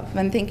think of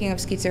when thinking of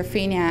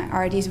schizophrenia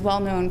are these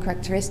well-known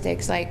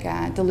characteristics like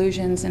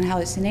delusions and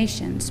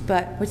hallucinations.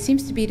 But what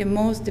seems to be the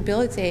most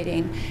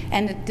debilitating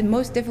and the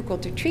most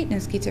difficult to treat in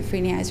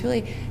schizophrenia is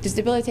really this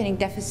debilitating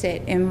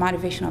deficit in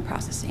motivational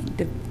processing,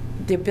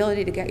 the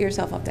ability to get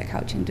yourself off the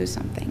couch and do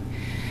something.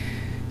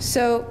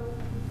 So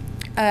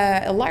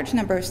a large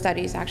number of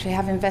studies actually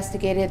have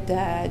investigated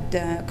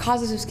the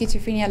causes of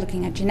schizophrenia,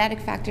 looking at genetic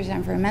factors,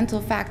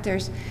 environmental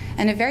factors,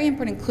 and a very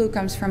important clue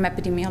comes from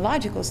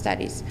epidemiological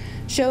studies,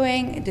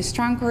 showing the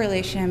strong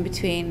correlation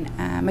between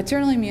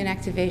maternal immune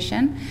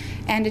activation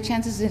and the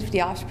chances of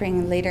the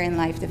offspring later in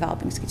life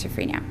developing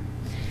schizophrenia.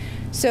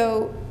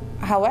 So,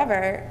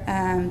 however,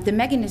 the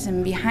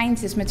mechanism behind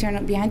this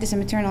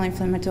maternal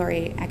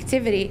inflammatory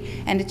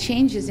activity and the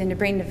changes in the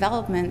brain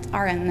development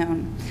are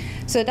unknown.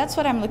 So that's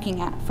what I'm looking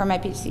at for my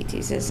PhD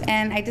thesis,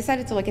 and I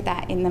decided to look at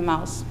that in the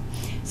mouse.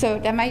 So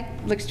that might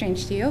look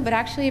strange to you, but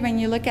actually when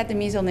you look at the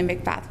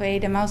mesolimbic pathway,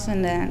 the mouse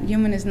and the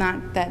human is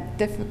not that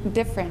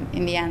different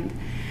in the end.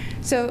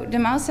 So the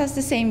mouse has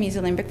the same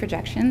mesolimbic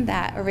projection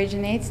that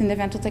originates in the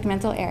ventral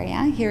tegmental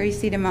area. Here you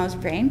see the mouse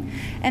brain,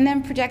 and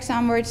then projects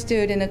onwards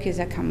to the nucleus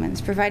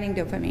accumbens, providing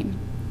dopamine.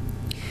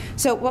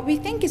 So what we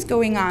think is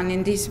going on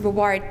in these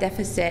reward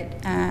deficit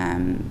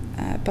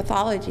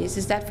pathologies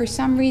is that for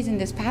some reason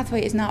this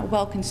pathway is not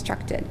well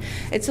constructed.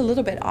 It's a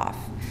little bit off.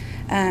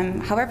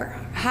 However,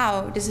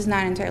 how, this is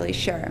not entirely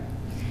sure.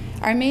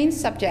 Our main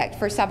subject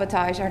for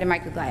sabotage are the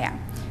microglia.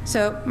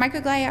 So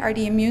microglia are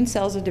the immune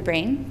cells of the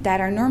brain that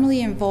are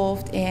normally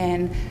involved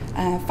in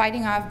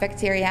fighting off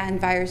bacteria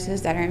and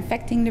viruses that are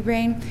infecting the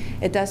brain.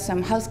 It does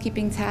some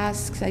housekeeping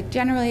tasks. Like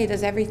generally, it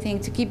does everything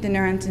to keep the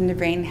neurons in the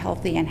brain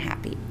healthy and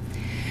happy.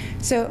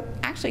 So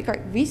actually,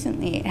 quite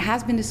recently, it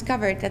has been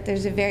discovered that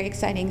there's a very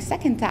exciting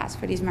second task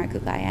for these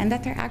microglia, and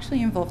that they're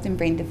actually involved in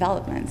brain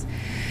development.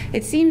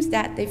 It seems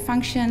that they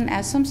function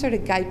as some sort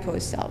of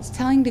guidepost cells,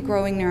 telling the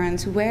growing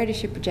neurons where they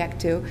should project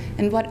to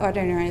and what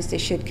other neurons they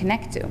should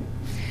connect to.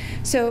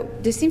 So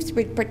this seems to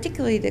be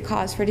particularly the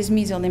cause for this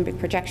mesolimbic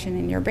projection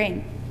in your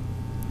brain.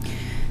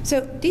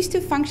 So these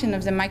two functions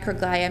of the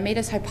microglia made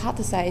us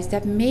hypothesize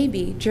that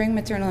maybe during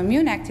maternal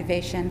immune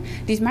activation,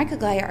 these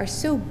microglia are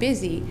so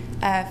busy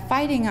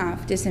fighting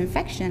off this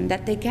infection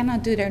that they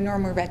cannot do their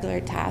normal regular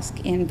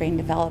task in brain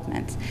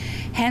development,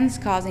 hence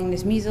causing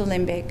this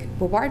mesolimbic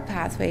reward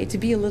pathway to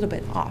be a little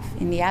bit off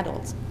in the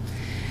adults.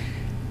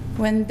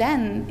 When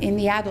then, in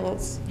the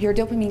adults, your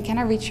dopamine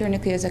cannot reach your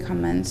nucleus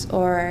accumbens,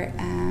 or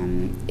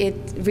it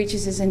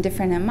reaches us in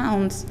different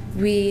amounts,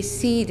 we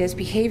see this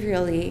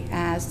behaviorally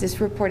as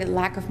this reported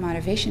lack of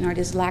motivation or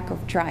this lack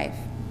of drive.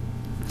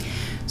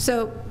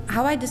 So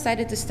how I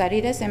decided to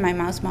study this in my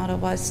mouse model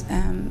was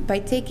by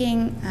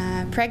taking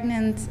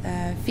pregnant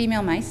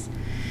female mice,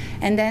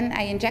 and then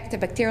I inject a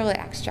bacterial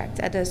extract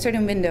at a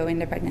certain window in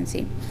the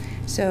pregnancy.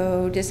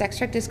 So this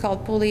extract is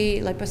called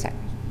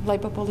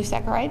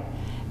lipopolysaccharide,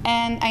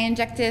 and I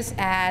inject this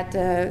at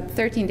the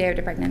 13th day of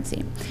the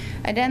pregnancy.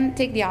 I then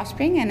take the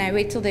offspring and I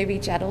wait till they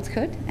reach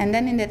adulthood, and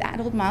then in that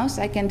adult mouse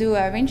I can do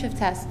a range of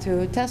tests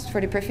to test for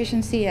the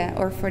proficiency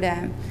or for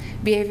the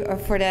behavior or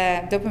for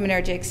the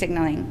dopaminergic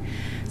signaling.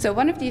 So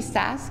one of these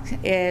tasks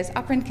is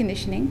operant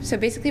conditioning. So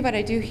basically what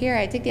I do here,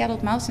 I take the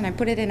adult mouse and I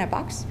put it in a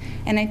box,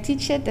 and I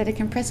teach it that it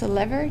can press a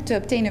lever to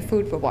obtain a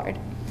food reward.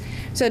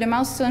 So the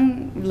mouse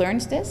soon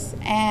learns this,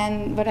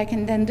 and what I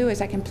can then do is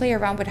I can play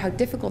around with how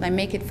difficult I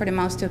make it for the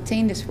mouse to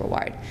obtain this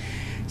reward,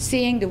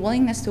 seeing the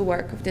willingness to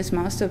work of this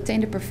mouse to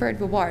obtain the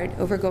preferred reward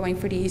over going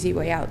for the easy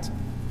way out.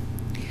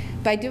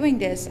 By doing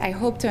this, I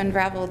hope to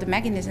unravel the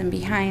mechanism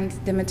behind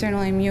the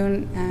maternal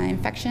immune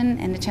infection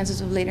and the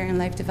chances of later in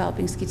life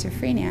developing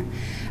schizophrenia.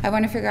 I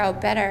want to figure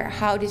out better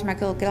how these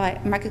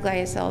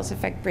microglia cells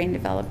affect brain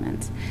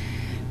development.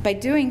 By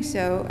doing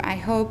so, I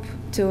hope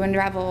to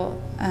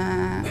unravel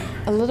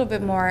a little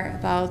bit more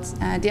about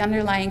the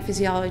underlying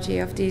physiology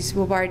of these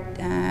reward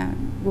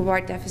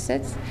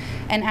deficits,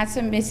 and add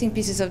some missing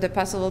pieces of the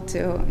puzzle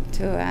to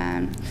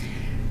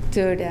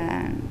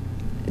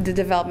the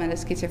development of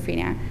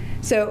schizophrenia.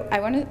 So I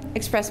want to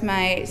express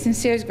my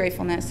sincerest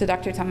gratefulness to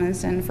Dr.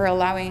 Tomlinson for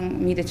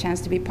allowing me the chance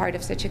to be part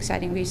of such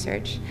exciting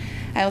research.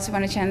 I also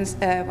want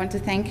to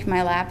thank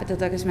my lab at the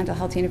Douglas Mental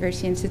Health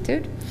University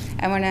Institute.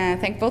 I want to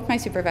thank both my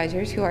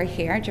supervisors who are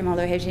here, Jamal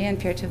Oheji and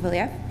Pierre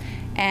Chevaliev,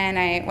 and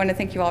I want to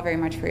thank you all very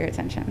much for your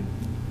attention.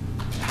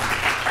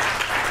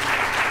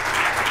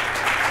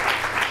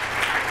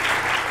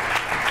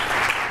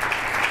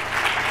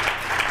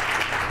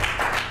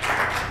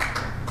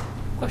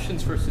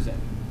 Questions for Suzanne?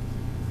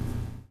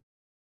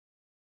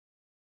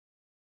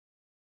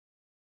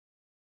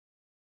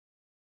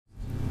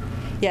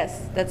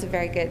 Yes, that's a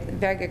very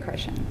good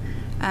question.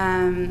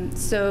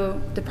 So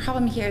the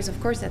problem here is,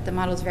 of course, that the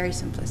model is very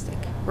simplistic.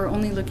 We're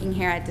only looking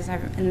here at this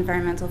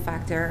environmental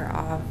factor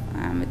of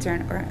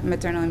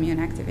maternal immune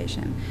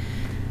activation.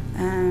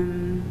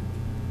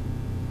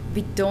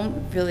 We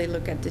don't really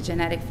look at the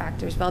genetic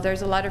factors. Well,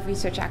 there's a lot of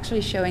research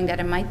actually showing that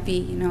it might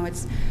be,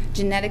 it's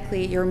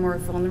genetically you're more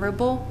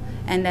vulnerable,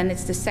 and then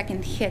it's the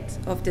second hit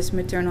of this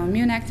maternal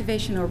immune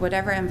activation or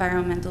whatever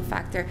environmental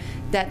factor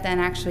that then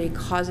actually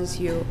causes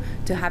you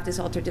to have this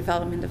altered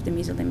development of the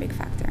mesolimbic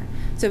factor.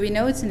 So we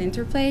know it's an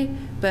interplay,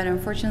 but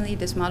unfortunately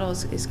this model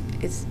is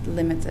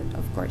limited,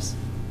 of course.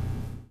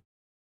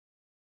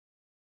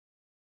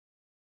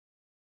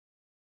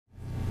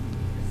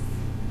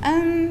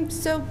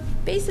 So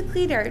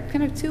basically there are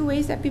kind of two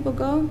ways that people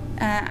go.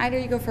 Either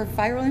you go for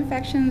viral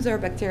infections or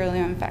bacterial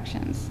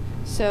infections.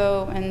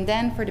 So, and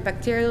then for the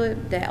bacterial,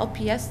 the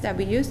LPS that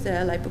we use, the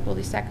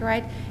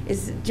lipopolysaccharide,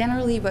 is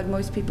generally what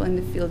most people in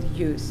the field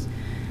use.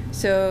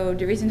 So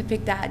the reason to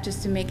pick that,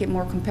 just to make it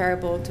more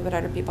comparable to what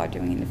other people are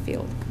doing in the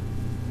field.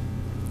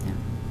 Yeah.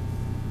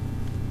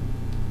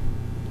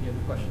 Any other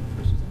questions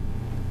for Suzanne?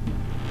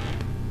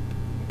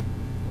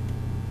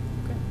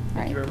 Okay. All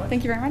right. Thank you very much.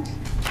 Thank you very much.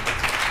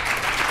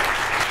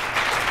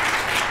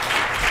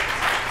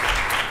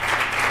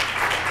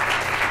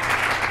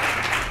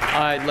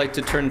 I'd like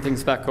to turn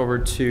things back over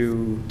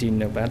to Dean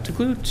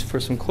Nobantaglu for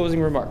some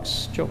closing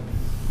remarks. Joe.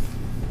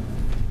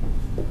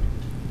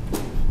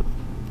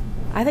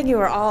 I think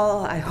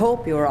I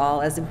hope you were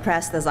all as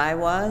impressed as I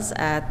was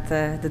at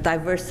the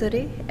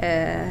diversity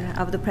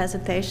of the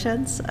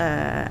presentations,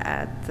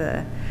 at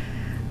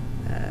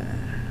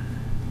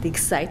the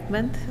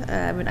excitement.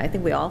 I mean, I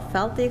think we all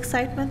felt the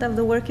excitement of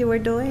the work you were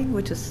doing,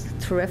 which is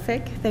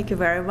terrific. Thank you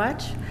very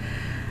much.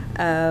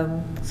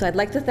 So I'd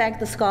like to thank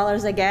the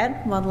scholars again.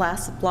 One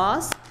last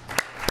applause.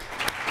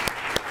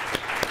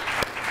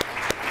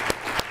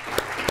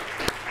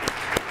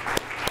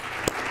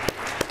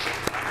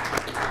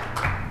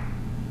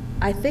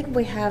 I think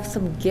we have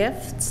some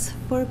gifts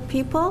for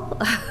people.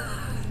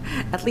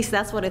 At least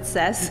that's what it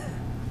says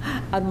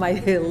on my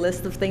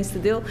list of things to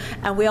do.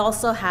 And we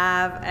also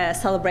have a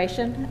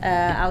celebration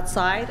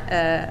outside,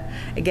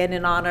 again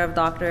in honor of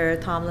Dr.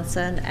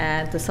 Tomlinson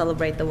and to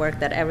celebrate the work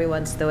that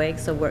everyone's doing.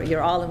 So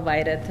you're all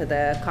invited to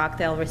the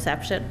cocktail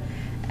reception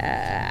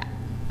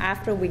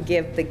after we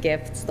give the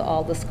gifts to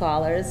all the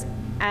scholars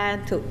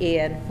and to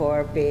Ian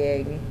for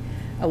being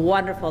a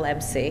wonderful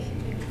MC.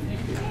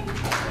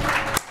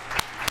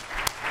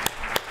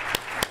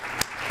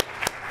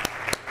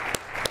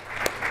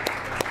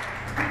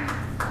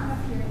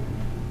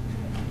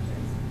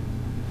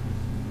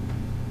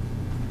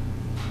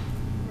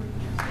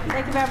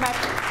 Thank you very much.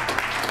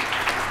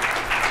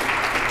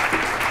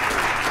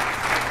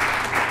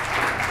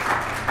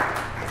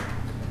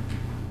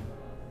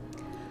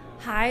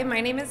 Hi,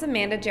 my name is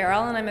Amanda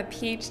Jarrell, and I'm a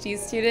PhD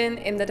student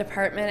in the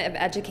Department of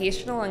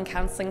Educational and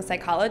Counseling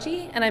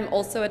Psychology, and I'm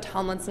also a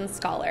Tomlinson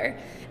Scholar.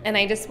 And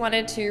I just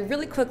wanted to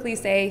really quickly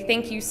say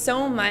thank you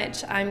so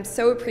much. I'm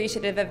so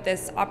appreciative of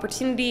this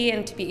opportunity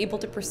and to be able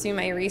to pursue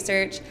my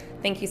research.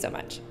 Thank you so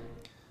much.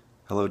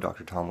 Hello,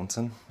 Dr.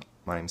 Tomlinson.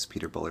 My name is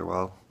Peter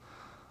Bullerwell.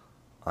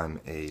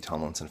 I'm a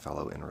Tomlinson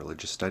Fellow in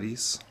Religious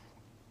Studies.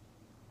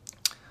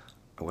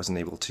 I wasn't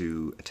able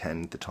to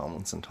attend the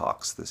Tomlinson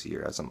Talks this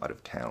year as I'm out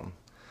of town,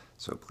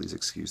 so please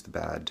excuse the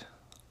bad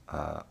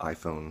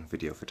iPhone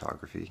video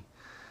photography.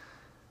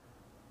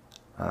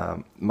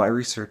 My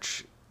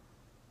research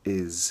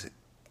is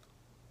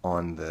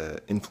on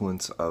the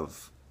influence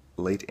of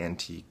late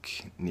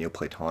antique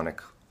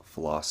Neoplatonic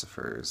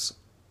philosophers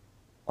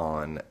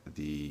on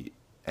the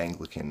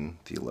Anglican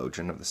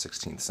theologian of the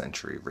 16th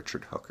century,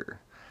 Richard Hooker.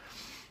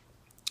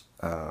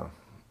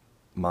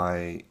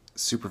 My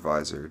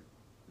supervisor,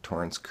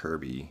 Torrance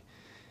Kirby,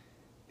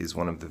 is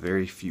one of the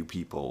very few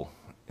people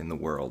in the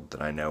world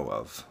that I know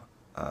of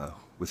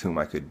with whom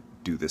I could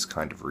do this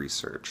kind of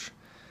research.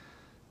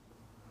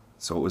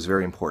 So it was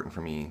very important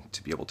for me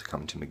to be able to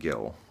come to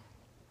McGill.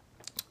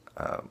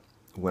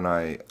 When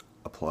I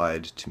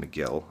applied to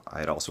McGill, I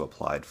had also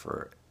applied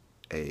for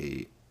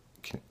a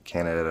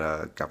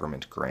Canada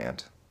government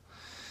grant,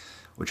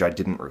 which I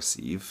didn't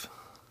receive.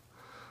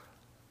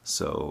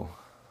 So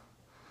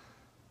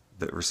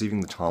receiving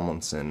the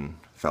Tomlinson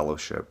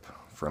Fellowship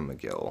from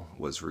McGill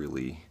was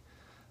really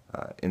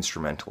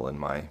instrumental in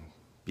my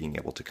being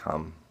able to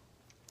come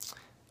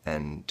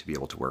and to be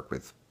able to work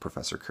with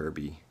Professor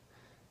Kirby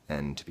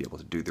and to be able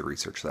to do the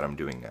research that I'm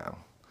doing now.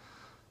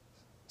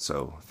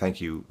 So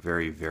thank you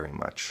very, very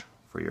much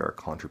for your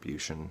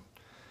contribution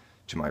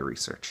to my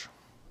research.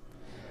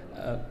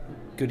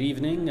 Good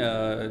evening,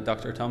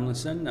 Dr.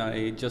 Tomlinson.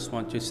 I just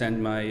want to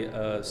send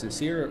my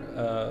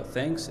sincere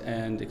thanks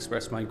and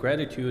express my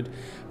gratitude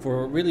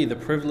for really the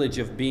privilege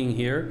of being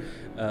here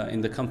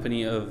in the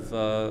company of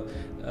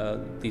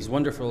these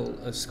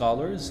wonderful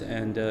scholars,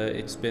 and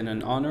it's been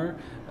an honor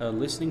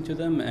listening to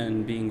them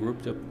and being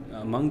grouped up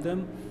among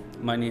them.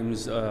 My name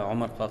is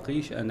Omar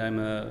Qaqish, and I'm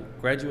a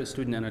graduate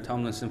student and a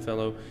Tomlinson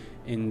Fellow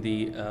in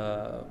the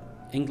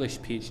English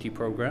PhD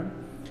program.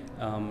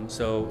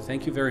 So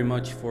thank you very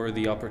much for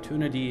the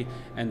opportunity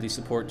and the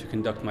support to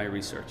conduct my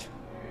research.